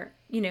where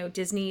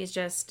Disney is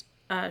just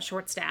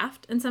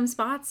short-staffed in some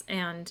spots,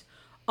 and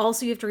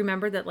also you have to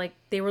remember that like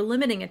they were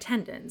limiting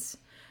attendance,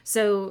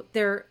 So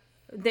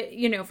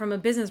from a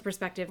business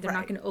perspective, they're not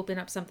Right. going to open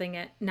up something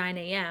at 9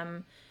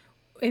 a.m.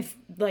 if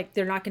like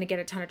they're not going to get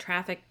a ton of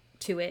traffic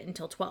to it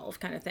until 12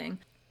 kind of thing.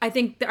 I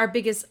think our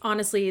biggest,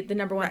 honestly, the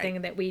number one Right.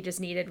 thing that we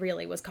just needed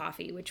really was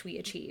coffee, which we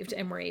achieved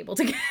and were able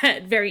to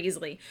get very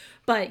easily.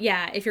 But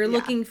yeah, if you're Yeah.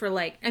 looking for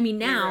like, I mean,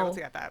 We were able now to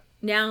get that.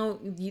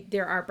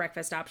 there are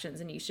breakfast options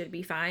and you should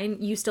be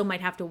fine. You still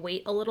might have to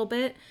wait a little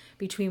bit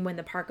between when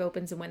the park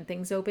opens and when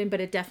things open,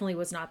 but it definitely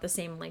was not the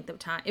same length of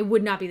time. It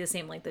would not be the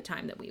same length of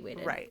time that we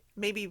waited. Right.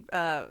 Maybe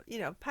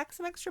pack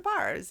some extra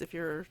bars if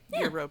you're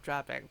Yeah. rope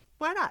dropping.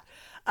 Why not?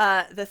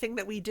 The thing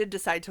that we did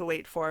decide to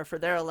wait for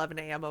their 11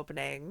 a.m.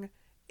 opening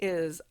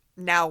is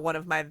now one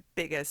of my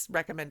biggest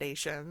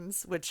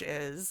recommendations, which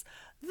is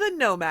the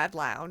Nomad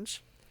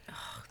Lounge.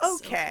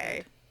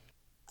 Okay.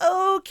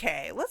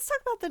 Okay, let's talk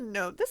about the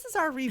no. This is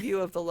our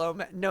review of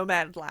the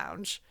Nomad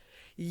Lounge.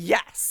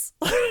 Yes.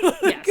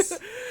 Yes.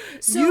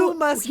 So You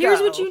must here's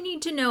go. what you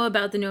need to know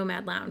about the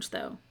Nomad Lounge,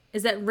 though,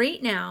 is that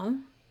right now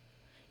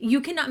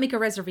you cannot make a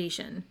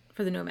reservation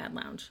for the Nomad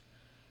Lounge.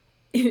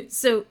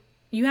 So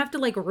you have to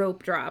like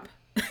rope drop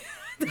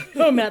the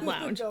Nomad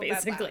Lounge, Nomad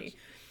basically.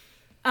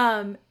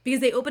 Because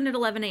they open at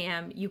 11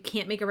 a.m. You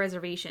can't make a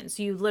reservation.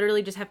 So you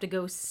literally just have to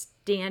go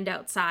stand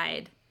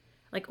outside,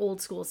 like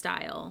old school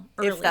style,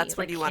 early. If that's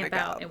when like you wanna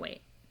camp out go. and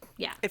wait.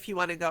 Yeah. If you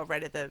want to go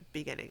right at the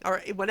beginning or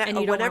And you don't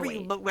whenever wanna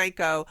you wait. might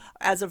go,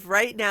 as of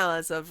right now,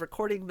 as of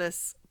recording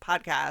this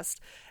podcast,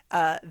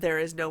 there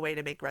is no way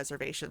to make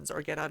reservations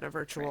or get on a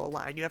virtual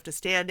line. You have to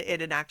stand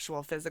in an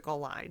actual physical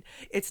line.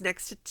 It's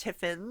next to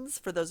Tiffin's,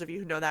 for those of you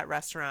who know that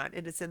restaurant,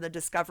 and it's in the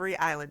Discovery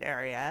Island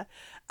area.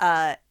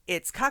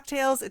 It's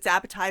cocktails, it's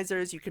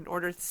appetizers. You can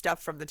order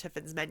stuff from the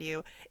Tiffin's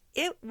menu.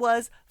 It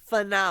was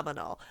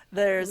phenomenal.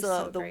 There's It was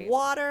so the great.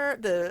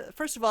 water.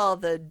 First of all,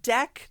 the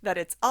deck that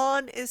it's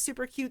on is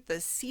super cute.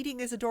 The seating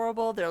is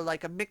adorable. They're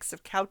like a mix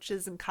of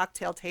couches and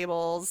cocktail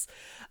tables.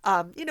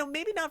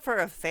 Maybe not for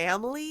a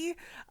family.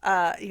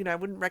 I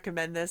wouldn't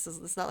recommend this.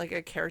 It's not like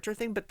a character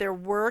thing, but there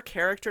were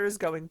characters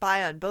going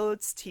by on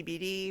boats.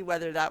 TBD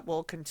whether that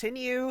will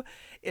continue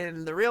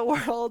in the real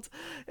world,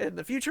 in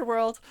the future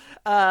world.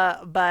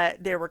 But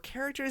there were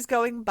characters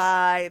going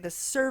by. The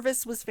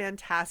service was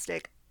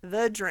fantastic.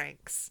 The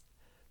drinks.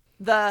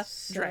 The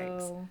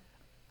drinks. So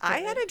I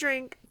had a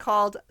drink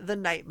called the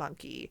Night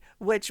Monkey,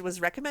 which was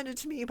recommended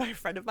to me by a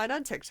friend of mine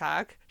on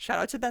TikTok. Shout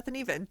out to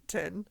Bethany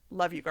Vinton.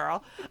 Love you,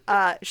 girl.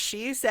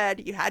 She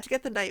said you had to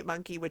get the Night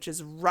Monkey, which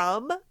is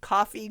rum,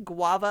 coffee,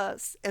 guava,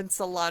 and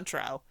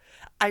cilantro.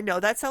 I know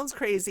that sounds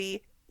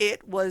crazy.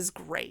 It was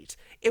great.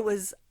 It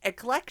was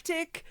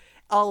eclectic.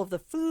 All of the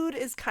food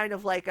is kind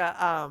of like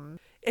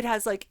it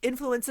has like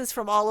influences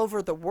from all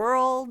over the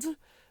world.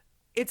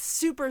 It's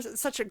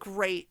such a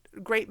great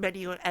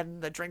menu,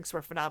 and the drinks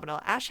were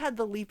phenomenal. Ash had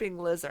the leaping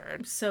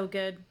lizard. so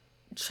good.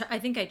 I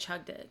think I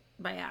chugged it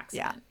by Yeah.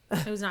 accident.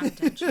 It was not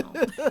intentional.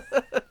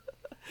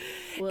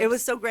 It was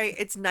Whoops. so great.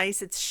 It's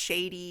nice. It's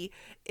shady.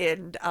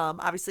 And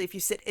obviously, if you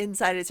sit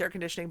inside, it's air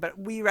conditioning. But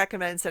we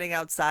recommend sitting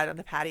outside on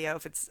the patio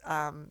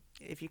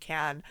if you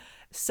can.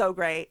 So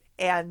great.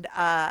 And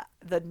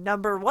the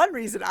number one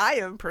reason I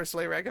am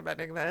personally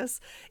recommending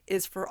this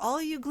is for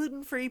all you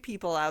gluten-free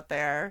people out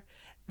there.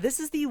 This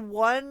is the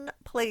one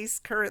place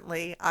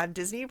currently on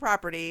Disney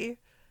property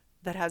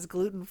that has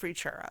gluten-free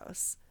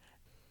churros.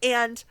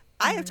 And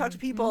I have talked to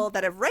people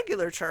that have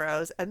regular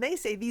churros, and they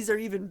say these are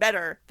even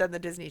better than the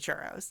Disney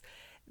churros.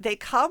 They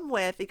come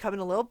in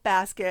a little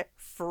basket,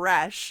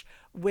 fresh,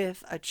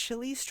 with a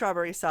chili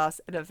strawberry sauce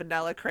and a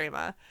vanilla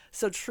crema.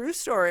 So true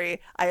story,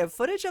 I have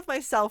footage of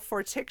myself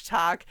for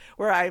TikTok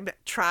where I'm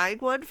trying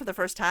one for the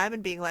first time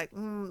and being like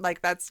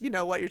that's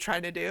what you're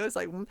trying to do. It's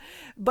like,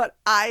 but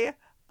I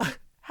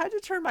had to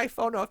turn my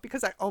phone off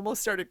because I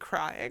almost started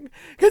crying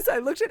because I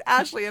looked at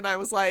Ashley and I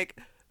was like,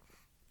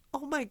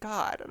 oh my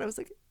God. And I was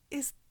like,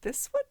 is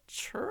this what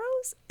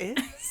churros is?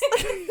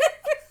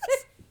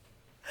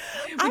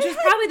 Which is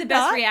probably the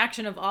best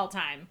reaction of all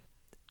time.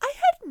 I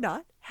had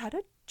not had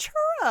a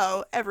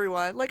churro,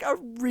 everyone, like a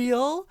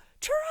real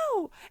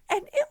churro.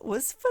 And it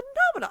was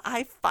phenomenal.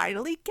 I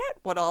finally get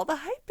what all the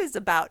hype is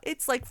about.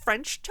 It's like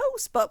French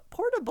toast, but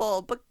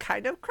portable, but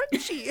kind of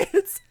crunchy.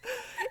 It's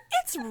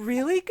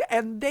really good.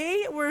 And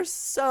they were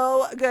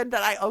so good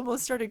that I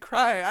almost started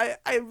crying.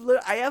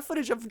 I have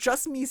footage of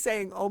just me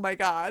saying, oh my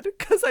God,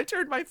 because I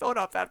turned my phone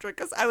off after it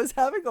because I was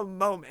having a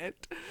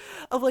moment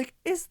of like,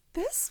 is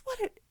this what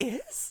it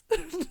is?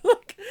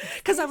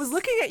 Because I was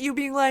looking at you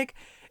being like,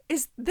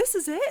 this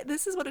is it?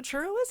 This is what a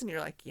churro is? And you're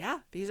like, yeah,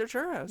 these are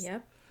churros.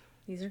 Yep.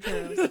 These are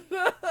churros. These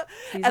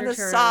And are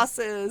the churros.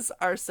 sauces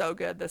are so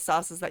good. The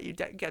sauces that you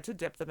get to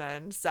dip them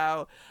in.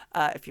 So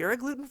if you're a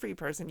gluten-free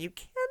person, you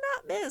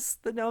cannot miss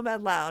the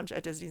Nomad Lounge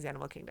at Disney's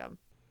Animal Kingdom.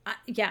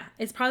 Yeah,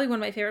 it's probably one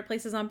of my favorite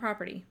places on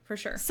property for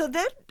sure. So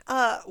then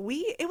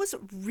it was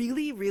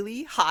really,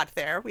 really hot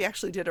there. We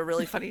actually did a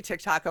really funny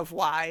TikTok of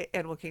why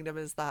Animal Kingdom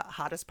is the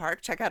hottest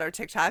park. Check out our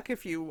TikTok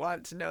if you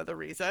want to know the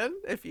reason.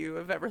 If you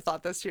have ever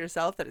thought this to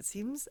yourself, that it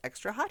seems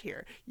extra hot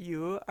here.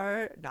 You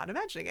are not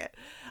imagining it.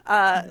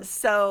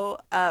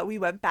 We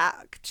went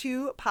back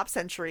to Pop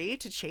Century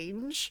to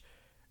change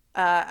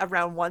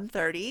around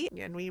 1:30,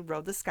 and we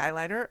rode the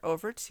Skyliner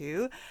over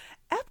to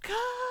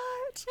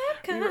Epcot.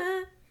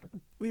 Epcot.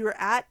 We were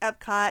at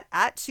Epcot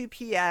at 2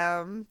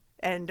 p.m.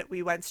 and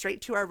we went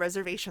straight to our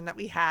reservation that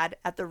we had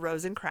at the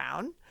Rose and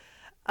Crown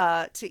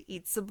to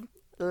eat some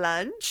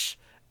lunch.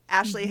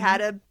 Ashley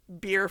had a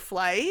beer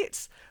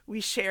flight.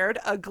 We shared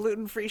a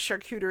gluten-free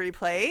charcuterie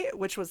plate,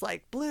 which was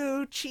like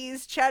blue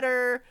cheese,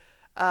 cheddar,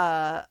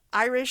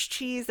 Irish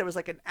cheese. There was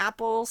like an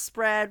apple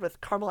spread with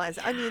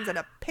caramelized onions and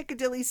a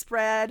Piccadilly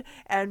spread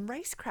and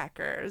rice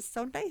crackers.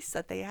 So nice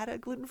that they had a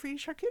gluten-free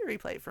charcuterie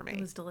plate for me.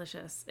 It was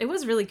delicious. It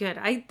was really good.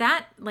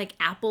 That like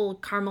apple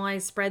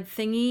caramelized spread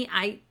thingy,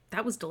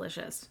 that was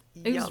delicious.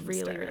 It was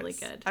really, really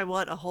good. I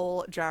want a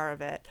whole jar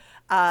of it.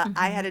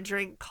 I had a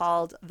drink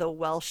called the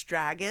Welsh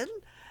Dragon.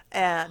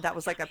 And that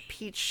was like a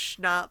peach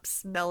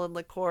schnapps, melon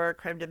liqueur,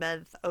 creme de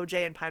menthe,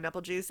 OJ, and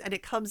pineapple juice. And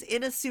it comes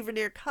in a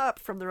souvenir cup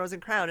from the Rose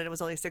and Crown, and it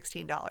was only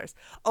 $16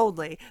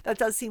 only. That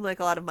does seem like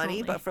a lot of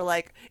money, but for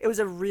like, it was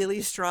a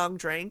really strong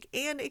drink,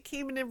 and it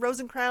came in a Rose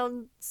and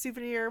Crown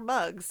souvenir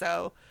mug.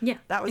 So yeah,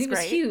 that was great.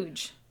 It was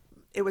huge.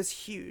 It was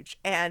huge.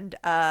 And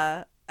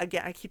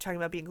again, I keep talking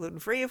about being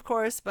gluten-free, of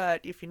course,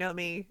 but if you know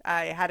me,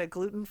 I had a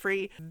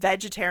gluten-free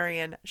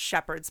vegetarian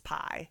shepherd's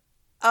pie.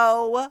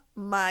 Oh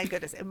my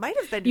goodness. It might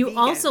have been You vegan.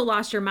 also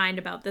lost your mind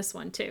about this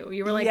one too.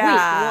 You were like, wait,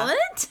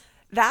 what?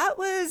 That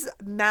was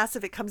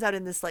massive. It comes out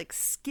in this like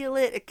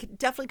skillet.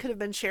 Definitely could have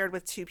been shared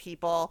with two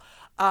people.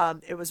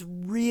 It was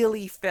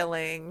really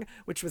filling,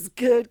 which was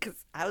good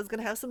because I was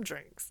going to have some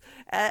drinks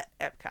at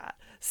Epcot.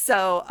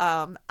 So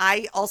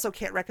I also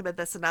can't recommend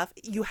this enough.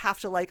 You have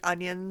to like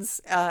onions.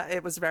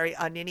 It was very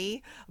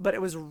oniony, but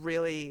it was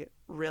really,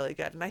 really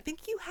good. And I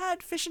think you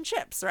had fish and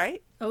chips,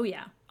 right? Oh,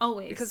 yeah.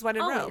 Always. Because when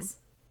in Rome.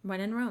 When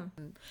in Rome.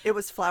 It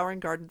was Flower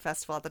and Garden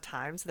Festival at the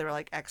time, so there were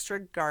like extra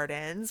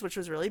gardens, which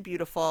was really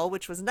beautiful,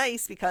 which was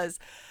nice because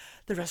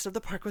the rest of the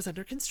park was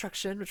under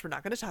construction, which we're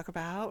not going to talk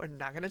about. We're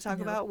not going to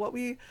talk about what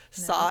we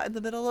saw in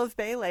the middle of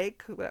Bay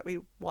Lake that we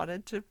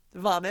wanted to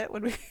vomit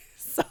when we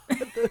saw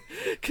the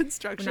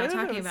construction. We're not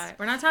talking about it.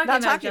 We're not talking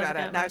about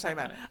it. Now we're talking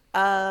about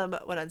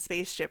it. Went on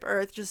Spaceship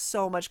Earth, just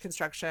so much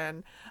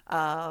construction.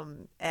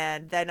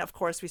 And then, of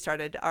course, we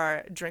started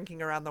our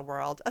drinking around the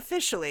world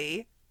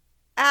officially,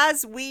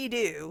 as we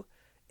do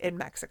in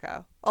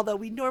Mexico.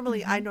 Although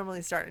I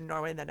normally start in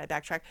Norway and then I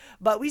backtrack,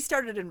 but we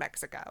started in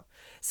Mexico.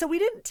 So we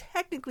didn't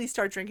technically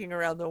start drinking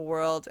around the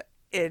world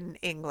in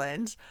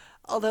England,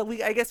 although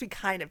I guess we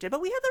kind of did,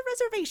 but we had the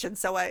reservation.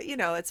 So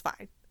it's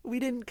fine. We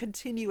didn't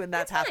continue in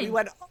that path.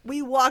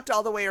 We walked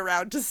all the way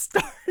around to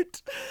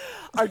start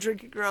our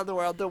drinking around the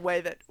world the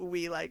way that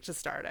we like to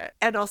start it.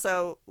 And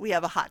also, we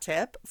have a hot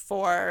tip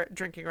for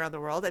drinking around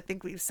the world. I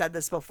think we've said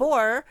this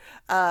before,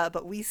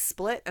 but we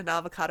split an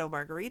avocado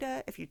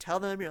margarita. If you tell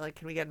them, you're like,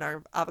 can we get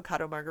an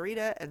avocado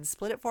margarita and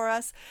split it for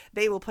us?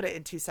 They will put it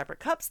in 2 separate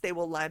cups. They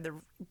will line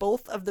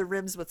both of the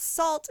rims with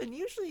salt, and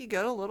usually you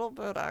get a little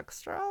bit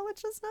extra,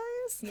 which is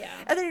nice. Yeah.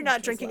 And then you're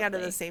not drinking out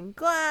of the same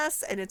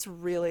glass, and it's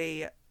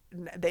really...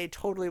 They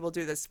totally will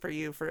do this for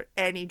you for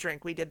any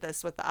drink. We did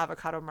this with the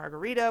avocado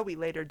margarita. We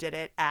later did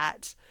it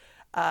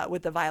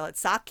with the violet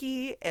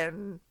sake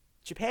in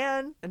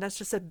Japan. And that's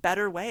just a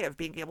better way of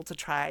being able to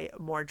try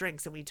more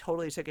drinks. And we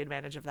totally took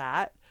advantage of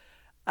that.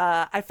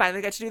 I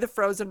finally got to do the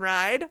Frozen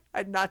ride.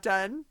 I'd not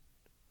done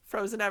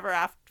Frozen Ever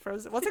After.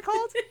 What's it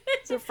called?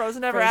 Is it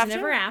Frozen Ever After? Frozen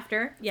Ever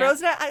After. Yeah.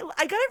 Frozen. I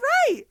got it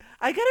right.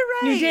 I got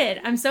it right. You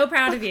did. I'm so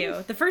proud of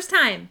you. The first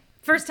time.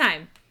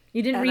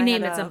 You didn't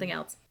rename it something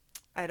else.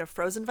 I had a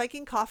frozen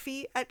Viking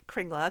coffee at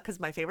Kringla because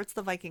my favorite's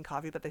the Viking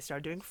coffee, but they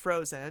started doing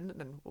frozen,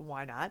 and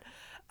why not?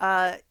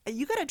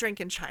 You got a drink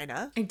in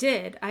China. I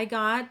did. I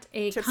got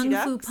a Tipsy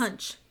Kung Fu Ducks?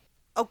 Punch.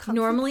 Oh, Kung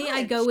Normally Fu I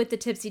Punch. go with the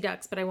Tipsy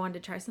Ducks, but I wanted to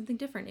try something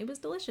different. It was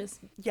delicious.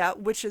 Yeah,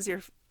 which is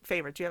your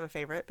favorite? Do you have a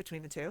favorite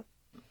between the two?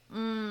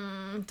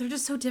 They're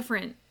just so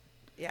different.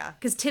 Yeah.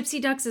 Because Tipsy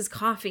Ducks is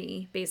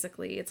coffee,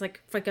 basically. It's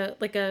like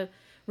a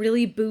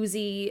really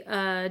boozy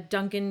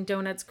Dunkin'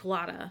 Donuts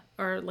colada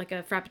or like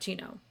a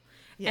Frappuccino.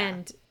 Yeah.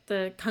 And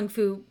the Kung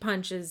Fu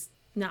Punch is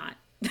not.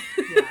 Yeah.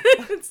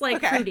 It's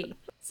like fruity,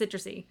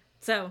 citrusy.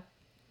 So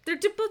they're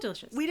both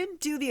delicious. We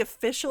didn't do the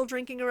official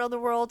drinking around the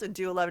world and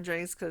do 11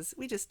 drinks because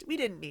we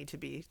didn't need to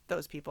be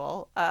those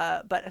people.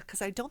 But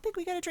because I don't think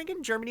we got a drink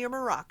in Germany or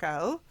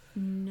Morocco,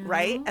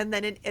 right? And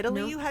then in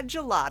Italy you had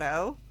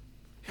gelato.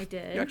 I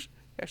did. You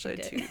actually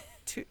had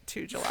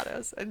two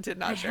gelatos and did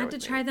not share I had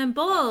with to me. try them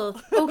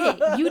both.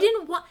 Okay, you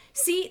didn't want...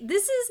 See,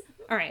 this is...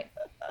 All right.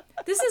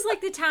 This is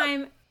like the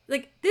time...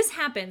 Like, this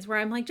happens where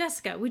I'm like,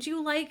 Jessica, would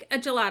you like a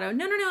gelato?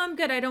 No, I'm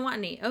good. I don't want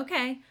any.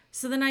 Okay.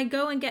 So then I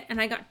go and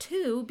I got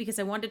 2 because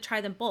I wanted to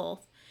try them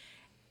both.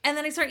 And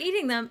then I started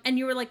eating them, and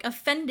you were like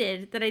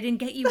offended that I didn't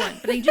get you one.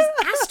 But I just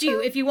asked you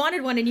if you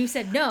wanted one, and you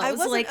said no. I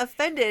wasn't like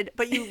offended,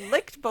 but you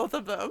licked both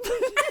of them.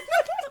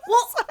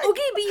 Well,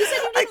 okay, but you said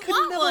you didn't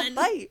want one.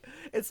 Bite.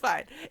 It's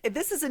fine.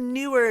 This is a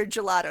newer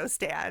gelato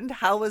stand.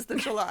 How was the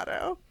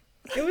gelato?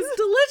 It was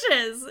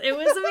delicious. It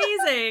was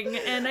amazing,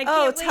 and I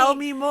can't wait. Tell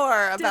me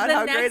more about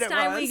how great it was. The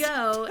next time we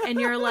go, and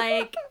you're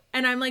like,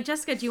 and I'm like,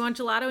 Jessica, do you want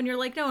gelato? And you're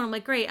like, no. And I'm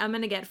like, great, I'm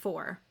gonna get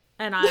 4,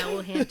 and I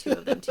will hand 2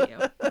 of them to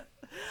you.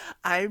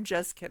 I'm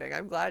just kidding.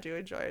 I'm glad you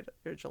enjoyed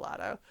your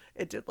gelato.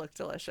 It did look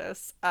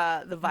delicious.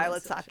 The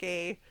violet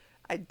sake.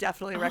 I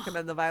definitely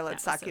recommend the violet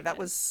sake. That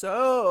was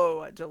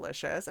so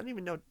delicious. I don't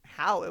even know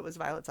how it was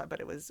violet sake, but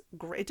it was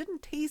great. It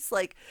didn't taste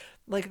like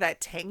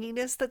that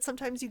tanginess that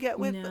sometimes you get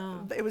with.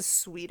 No. It was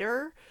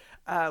sweeter,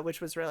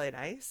 which was really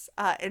nice.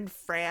 In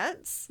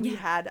France, we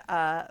had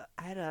I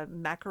had a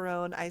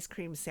macaron ice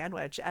cream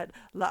sandwich at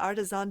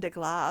L'Artisan de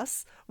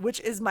Glace,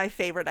 which is my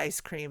favorite ice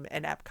cream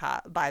in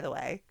Epcot, by the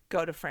way.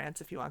 Go to France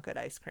if you want good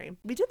ice cream.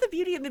 We did the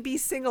Beauty and the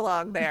Beast sing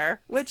along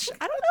there, which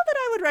I don't know that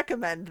I would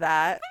recommend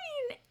that.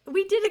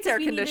 We did it. It's air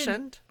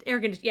conditioned. Air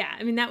conditioned. Yeah,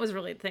 I mean that was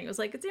really the thing. It was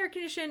like it's air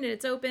conditioned and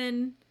it's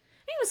open.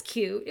 It was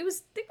cute. It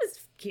was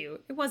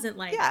cute. It wasn't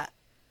like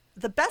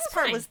The best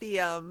part was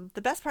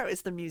the best part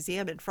is the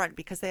museum in front,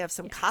 because they have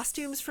some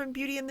costumes from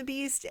Beauty and the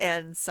Beast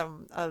and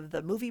some of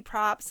the movie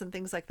props and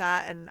things like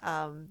that. And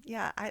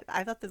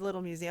I thought the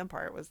little museum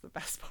part was the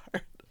best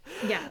part.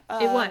 Yeah,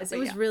 it was. It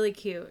was really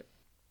cute.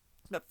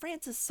 But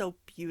France is so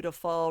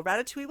beautiful.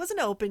 Ratatouille wasn't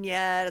open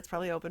yet. It's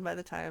probably open by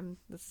the time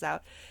this is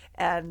out.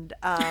 And,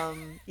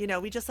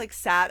 we just like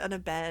sat on a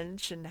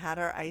bench and had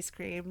our ice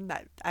cream.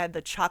 I had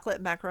the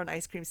chocolate macaron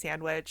ice cream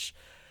sandwich.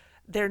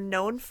 They're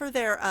known for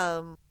their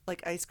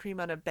like ice cream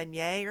on a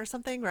beignet or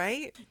something,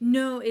 right?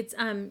 No, it's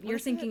you're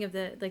thinking of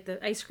the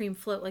ice cream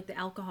float, like the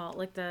alcohol,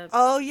 like the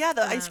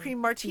the ice cream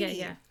martini.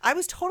 Yeah. I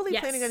was totally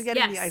planning on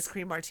getting the Yes. ice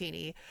cream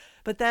martini,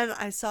 but then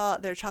I saw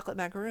their chocolate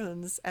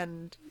macaroons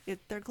and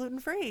they're gluten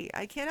free.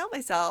 I can't help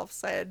myself.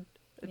 So I had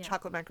a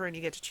chocolate macaron.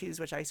 You get to choose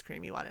which ice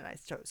cream you want, and I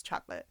chose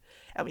chocolate.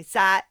 And we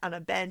sat on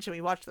a bench and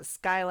we watched the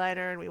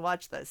Skyliner and we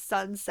watched the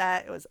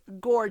sunset. It was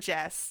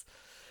gorgeous.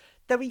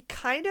 Then we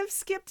kind of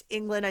skipped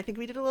England. I think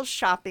we did a little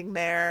shopping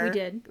there. We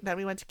did. Then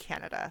we went to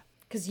Canada.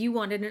 Because you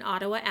wanted an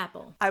Ottawa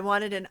apple. I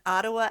wanted an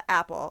Ottawa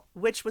apple,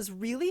 which was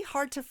really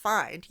hard to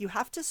find. You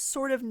have to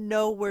sort of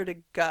know where to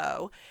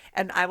go.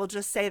 And I will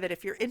just say that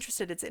if you're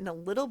interested, it's in a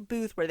little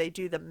booth where they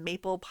do the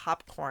maple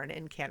popcorn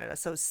in Canada.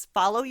 So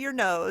follow your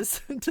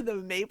nose to the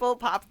maple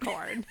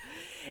popcorn.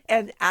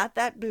 And at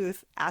that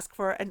booth, ask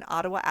for an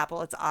Ottawa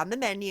apple. It's on the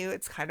menu.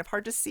 It's kind of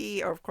hard to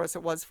see, or of course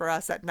it was for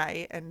us at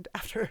night and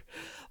after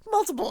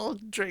multiple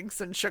drinks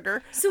and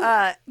sugar.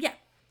 So,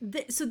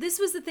 so this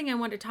was the thing I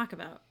wanted to talk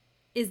about.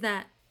 Is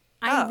that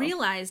I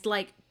realized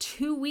like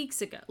 2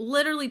 weeks ago,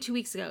 literally 2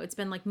 weeks ago, it's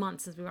been like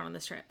months since we went on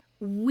this trip.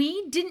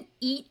 We didn't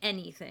eat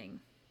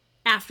anything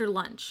after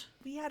lunch.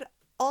 We had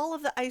all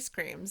of the ice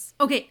creams.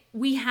 Okay,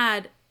 we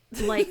had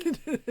like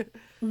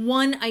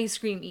 1 ice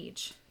cream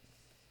each.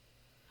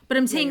 But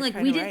I'm saying like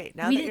we didn't,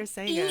 now we that didn't you're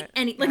saying eat it,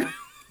 any. Like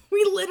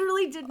we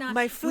literally did not.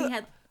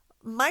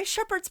 My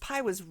shepherd's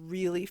pie was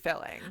really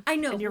filling. I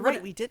know. And you're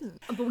right, we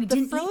didn't. But we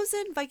didn't. The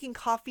frozen Viking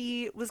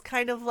coffee was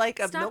kind of like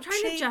a milkshake. Stop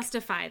trying to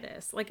justify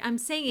this. Like, I'm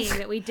saying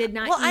that we did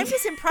not Well, eat. I'm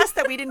just impressed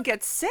that we didn't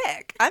get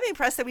sick. I'm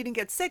impressed that we didn't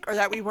get sick, or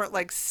that we weren't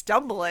like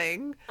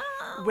stumbling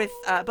with,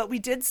 but we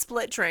did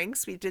split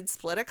drinks. We did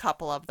split a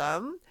couple of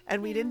them,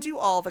 and we didn't do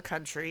all the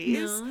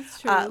countries. No, that's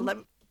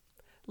true.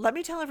 Let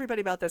me tell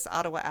everybody about this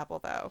Ottawa apple,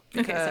 though.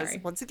 Because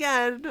once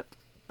again,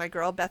 my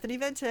girl Bethany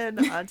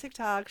Vinton on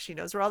TikTok, she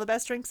knows where all the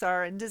best drinks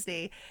are in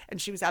Disney, and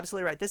she was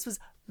absolutely right. This was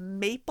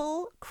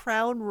Maple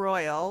Crown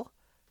Royal.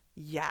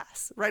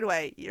 Yes, right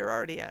away, you're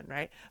already in,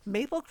 right?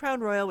 Maple Crown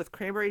Royal with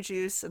cranberry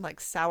juice and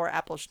like sour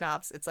apple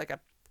schnapps. It's like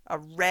a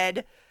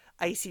red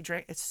icy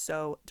drink. It's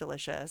so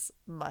delicious.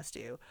 Must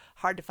do.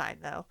 Hard to find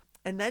though.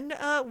 And then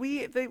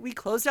we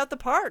closed out the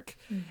park,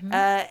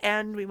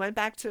 and we went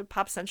back to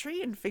Pop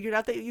Century and figured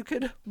out that you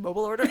could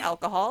mobile order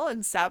alcohol,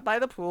 and sat by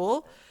the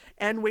pool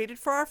and waited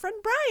for our friend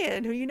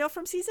Brian, who you know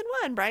from season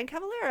 1, Brian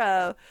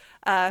Cavallero,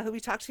 who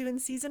we talked to in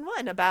season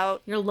 1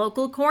 about your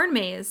local corn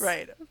maze.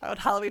 Right, about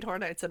Halloween Horror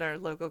Nights in our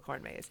local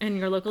corn maze. And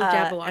your local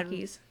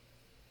Jabberwockies.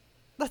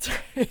 That's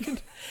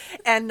right.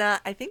 And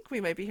I think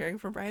we might be hearing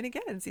from Brian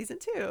again in season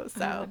 2,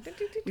 so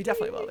we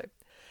definitely will be.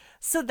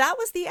 So that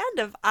was the end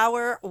of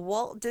our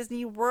Walt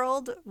Disney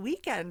World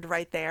weekend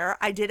right there.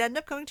 I did end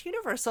up going to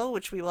Universal,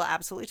 which we will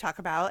absolutely talk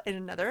about in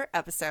another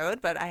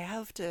episode, but I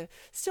have to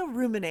still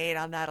ruminate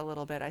on that a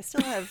little bit. I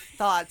still have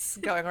thoughts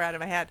going around in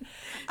my head.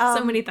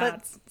 So many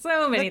thoughts.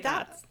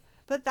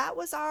 But that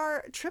was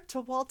our trip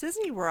to Walt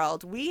Disney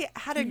World. We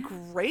had a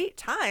great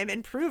time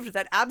and proved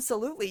that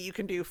absolutely you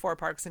can do 4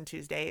 parks in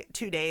 2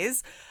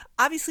 days.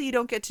 Obviously, you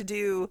don't get to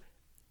do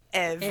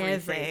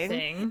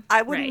everything.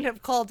 I wouldn't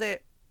have called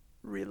it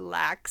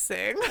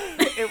relaxing.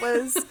 It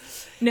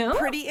was No?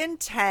 pretty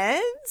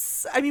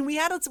intense. I mean, we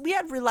had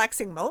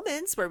relaxing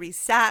moments where we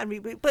sat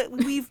and but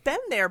we've been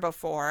there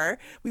before.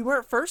 We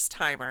weren't first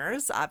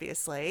timers,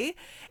 obviously,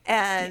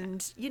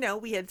 and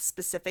we had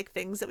specific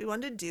things that we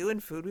wanted to do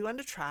and food we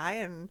wanted to try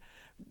and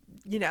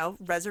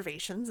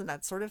reservations and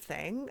that sort of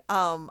thing.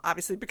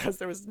 Obviously because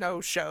there was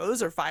no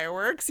shows or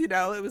fireworks, it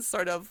was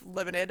sort of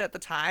limited at the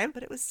time,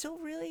 but it was still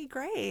really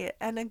great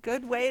and a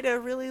good way to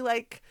really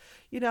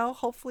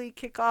hopefully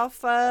kick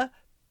off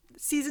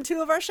season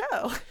 2 of our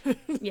show.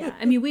 Yeah,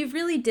 I mean, we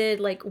really did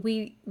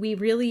we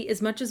really,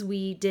 as much as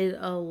we did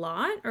a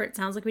lot, or it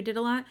sounds like we did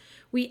a lot,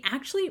 we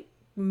actually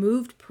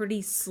moved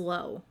pretty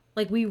slow.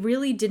 We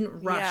really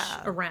didn't rush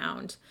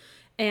around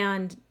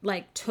and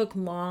took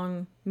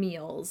long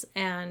meals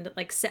and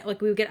we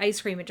would get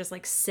ice cream and just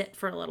sit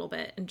for a little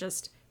bit and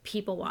just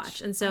people watch.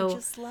 And so I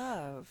just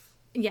love.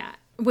 Yeah,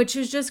 which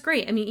is just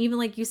great. I mean, even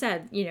like you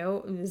said,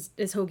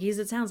 as hokey as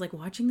it sounds,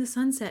 watching the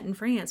sunset in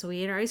France, we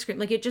ate our ice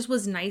cream. It just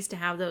was nice to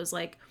have those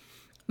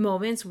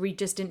moments where we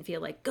just didn't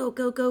feel go,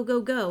 go, go,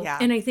 go, go. Yeah.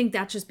 And I think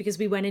that's just because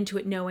we went into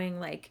it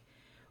knowing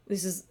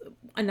this is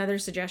another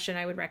suggestion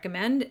I would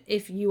recommend.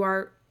 If you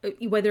are,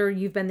 whether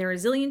you've been there a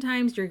zillion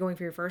times, you're going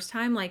for your first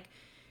time,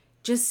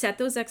 just set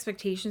those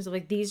expectations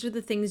of these are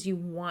the things you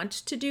want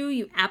to do.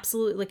 You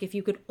absolutely, if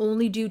you could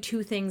only do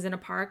 2 things in a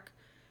park,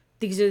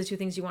 these are the 2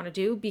 things you want to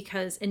do,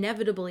 because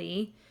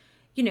inevitably,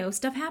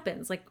 stuff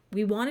happens.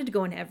 We wanted to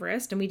go on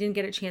Everest and we didn't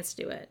get a chance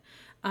to do it.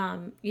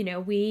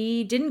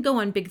 We didn't go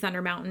on Big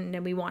Thunder Mountain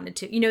and we wanted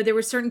to, there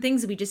were certain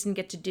things that we just didn't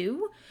get to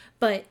do,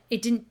 but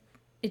it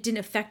didn't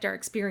affect our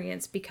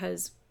experience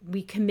because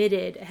we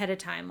committed ahead of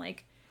time.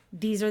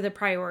 These are the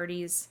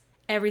priorities.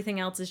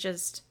 Everything else is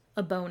just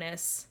a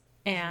bonus.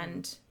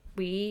 And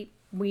we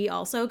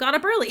also got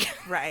up early.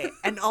 Right.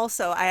 And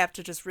also, I have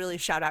to just really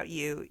shout out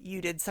you.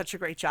 You did such a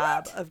great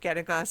job of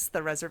getting us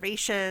the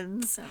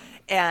reservations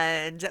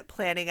and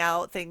planning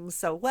out things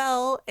so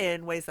well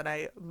in ways that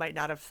I might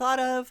not have thought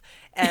of.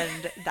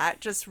 And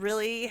that just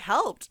really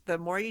helped. The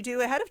more you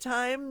do ahead of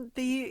time,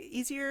 the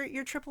easier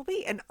your trip will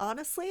be. And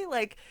honestly,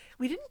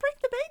 we didn't break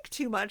the bank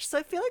too much. So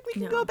I feel like we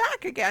can go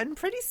back again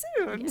pretty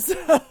soon. Yeah,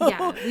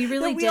 So, we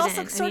really we didn't.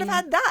 also sort of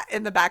had that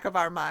in the back of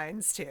our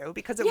minds too,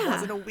 because it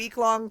wasn't a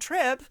week-long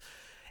trip.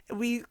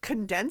 We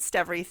condensed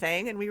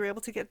everything and we were able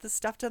to get the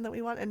stuff done that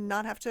we want and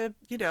not have to,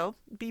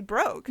 be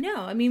broke. No,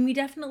 I mean, we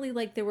definitely,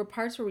 there were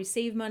parts where we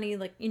saved money.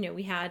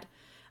 We had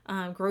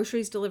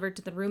groceries delivered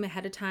to the room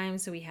ahead of time.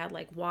 So we had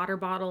water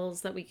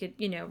bottles that we could,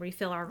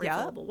 refill our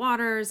refillable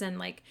waters.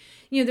 And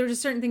there were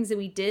just certain things that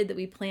we did that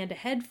we planned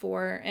ahead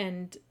for.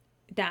 And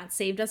that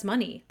saved us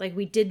money.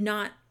 We did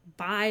not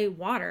buy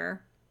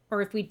water,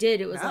 or if we did,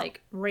 it was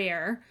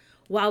rare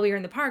while we were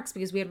in the parks,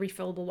 because we had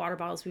refillable water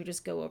bottles. We would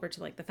just go over to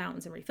the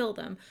fountains and refill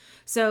them.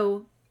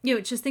 So,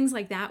 it's just things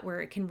like that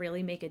where it can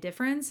really make a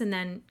difference. And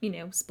then,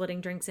 splitting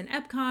drinks in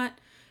Epcot,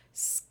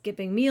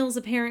 skipping meals,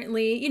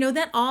 apparently,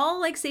 that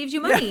all saves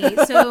you money.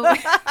 So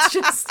it's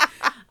just,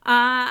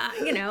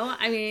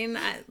 I mean,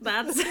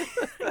 that's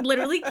I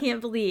literally can't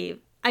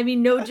believe. I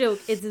mean, no joke.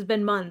 It's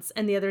been months.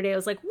 And the other day I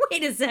was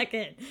wait a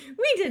second.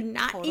 We did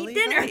not eat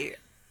dinner. Right.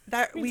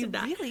 That we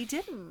really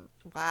didn't.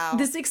 Wow.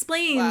 This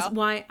explains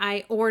why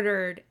I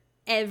ordered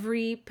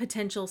every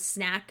potential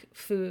snack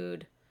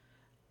food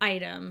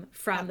item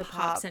from the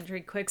Pop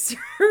Century quick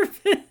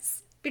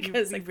service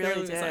because I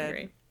really was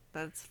hungry.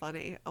 That's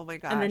funny. Oh my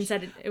gosh. And then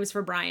said it was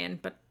for Brian,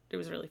 but it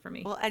was really for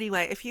me. Well,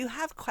 anyway, if you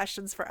have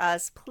questions for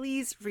us,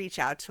 please reach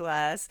out to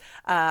us.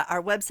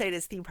 Our website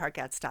is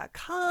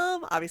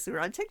themeparkettes.com. Obviously, we're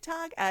on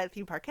TikTok at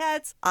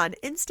themeparkettes, on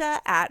Insta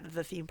at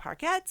the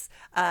themeparkettes.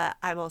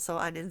 I'm also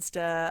on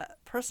Insta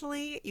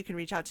personally. You can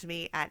reach out to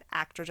me at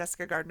actor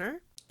Jessica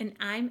Gardner. And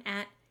I'm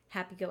at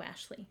Happy Go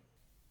Ashley.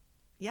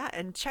 Yeah,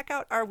 and check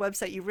out our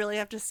website. You really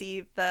have to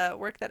see the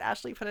work that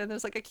Ashley put in.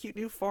 There's a cute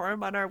new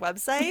form on our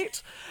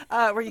website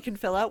where you can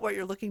fill out what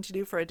you're looking to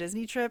do for a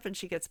Disney trip, and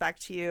she gets back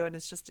to you, and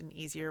it's just an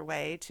easier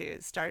way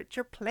to start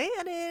your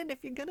planning.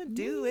 If you're going to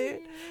do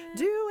it,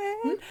 do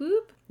it. Whoop,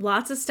 whoop.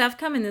 Lots of stuff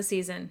coming this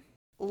season.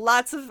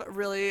 Lots of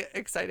really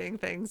exciting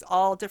things,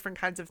 all different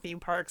kinds of theme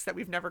parks that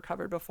we've never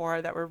covered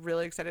before that we're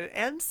really excited,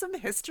 and some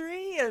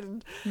history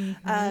and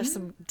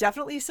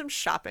definitely some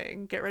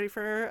shopping. Get ready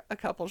for a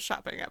couple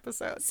shopping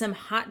episodes. Some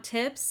hot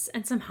tips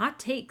and some hot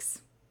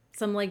takes.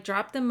 Some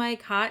drop the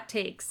mic hot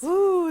takes.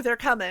 Ooh, they're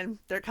coming.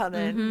 They're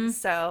coming.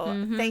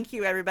 So thank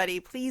you,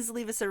 everybody. Please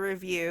leave us a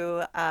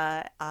review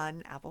on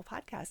Apple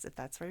Podcasts if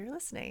that's where you're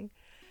listening.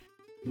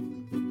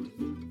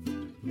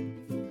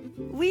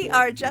 We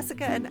are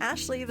Jessica and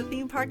Ashley, the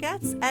Theme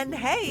Parkettes, and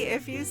hey,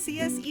 if you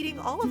see us eating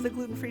all of the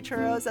gluten-free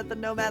churros at the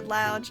Nomad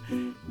Lounge,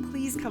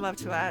 please come up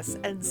to us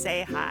and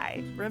say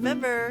hi.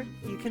 Remember,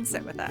 you can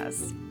sit with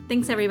us.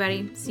 Thanks,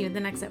 everybody. See you in the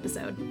next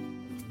episode.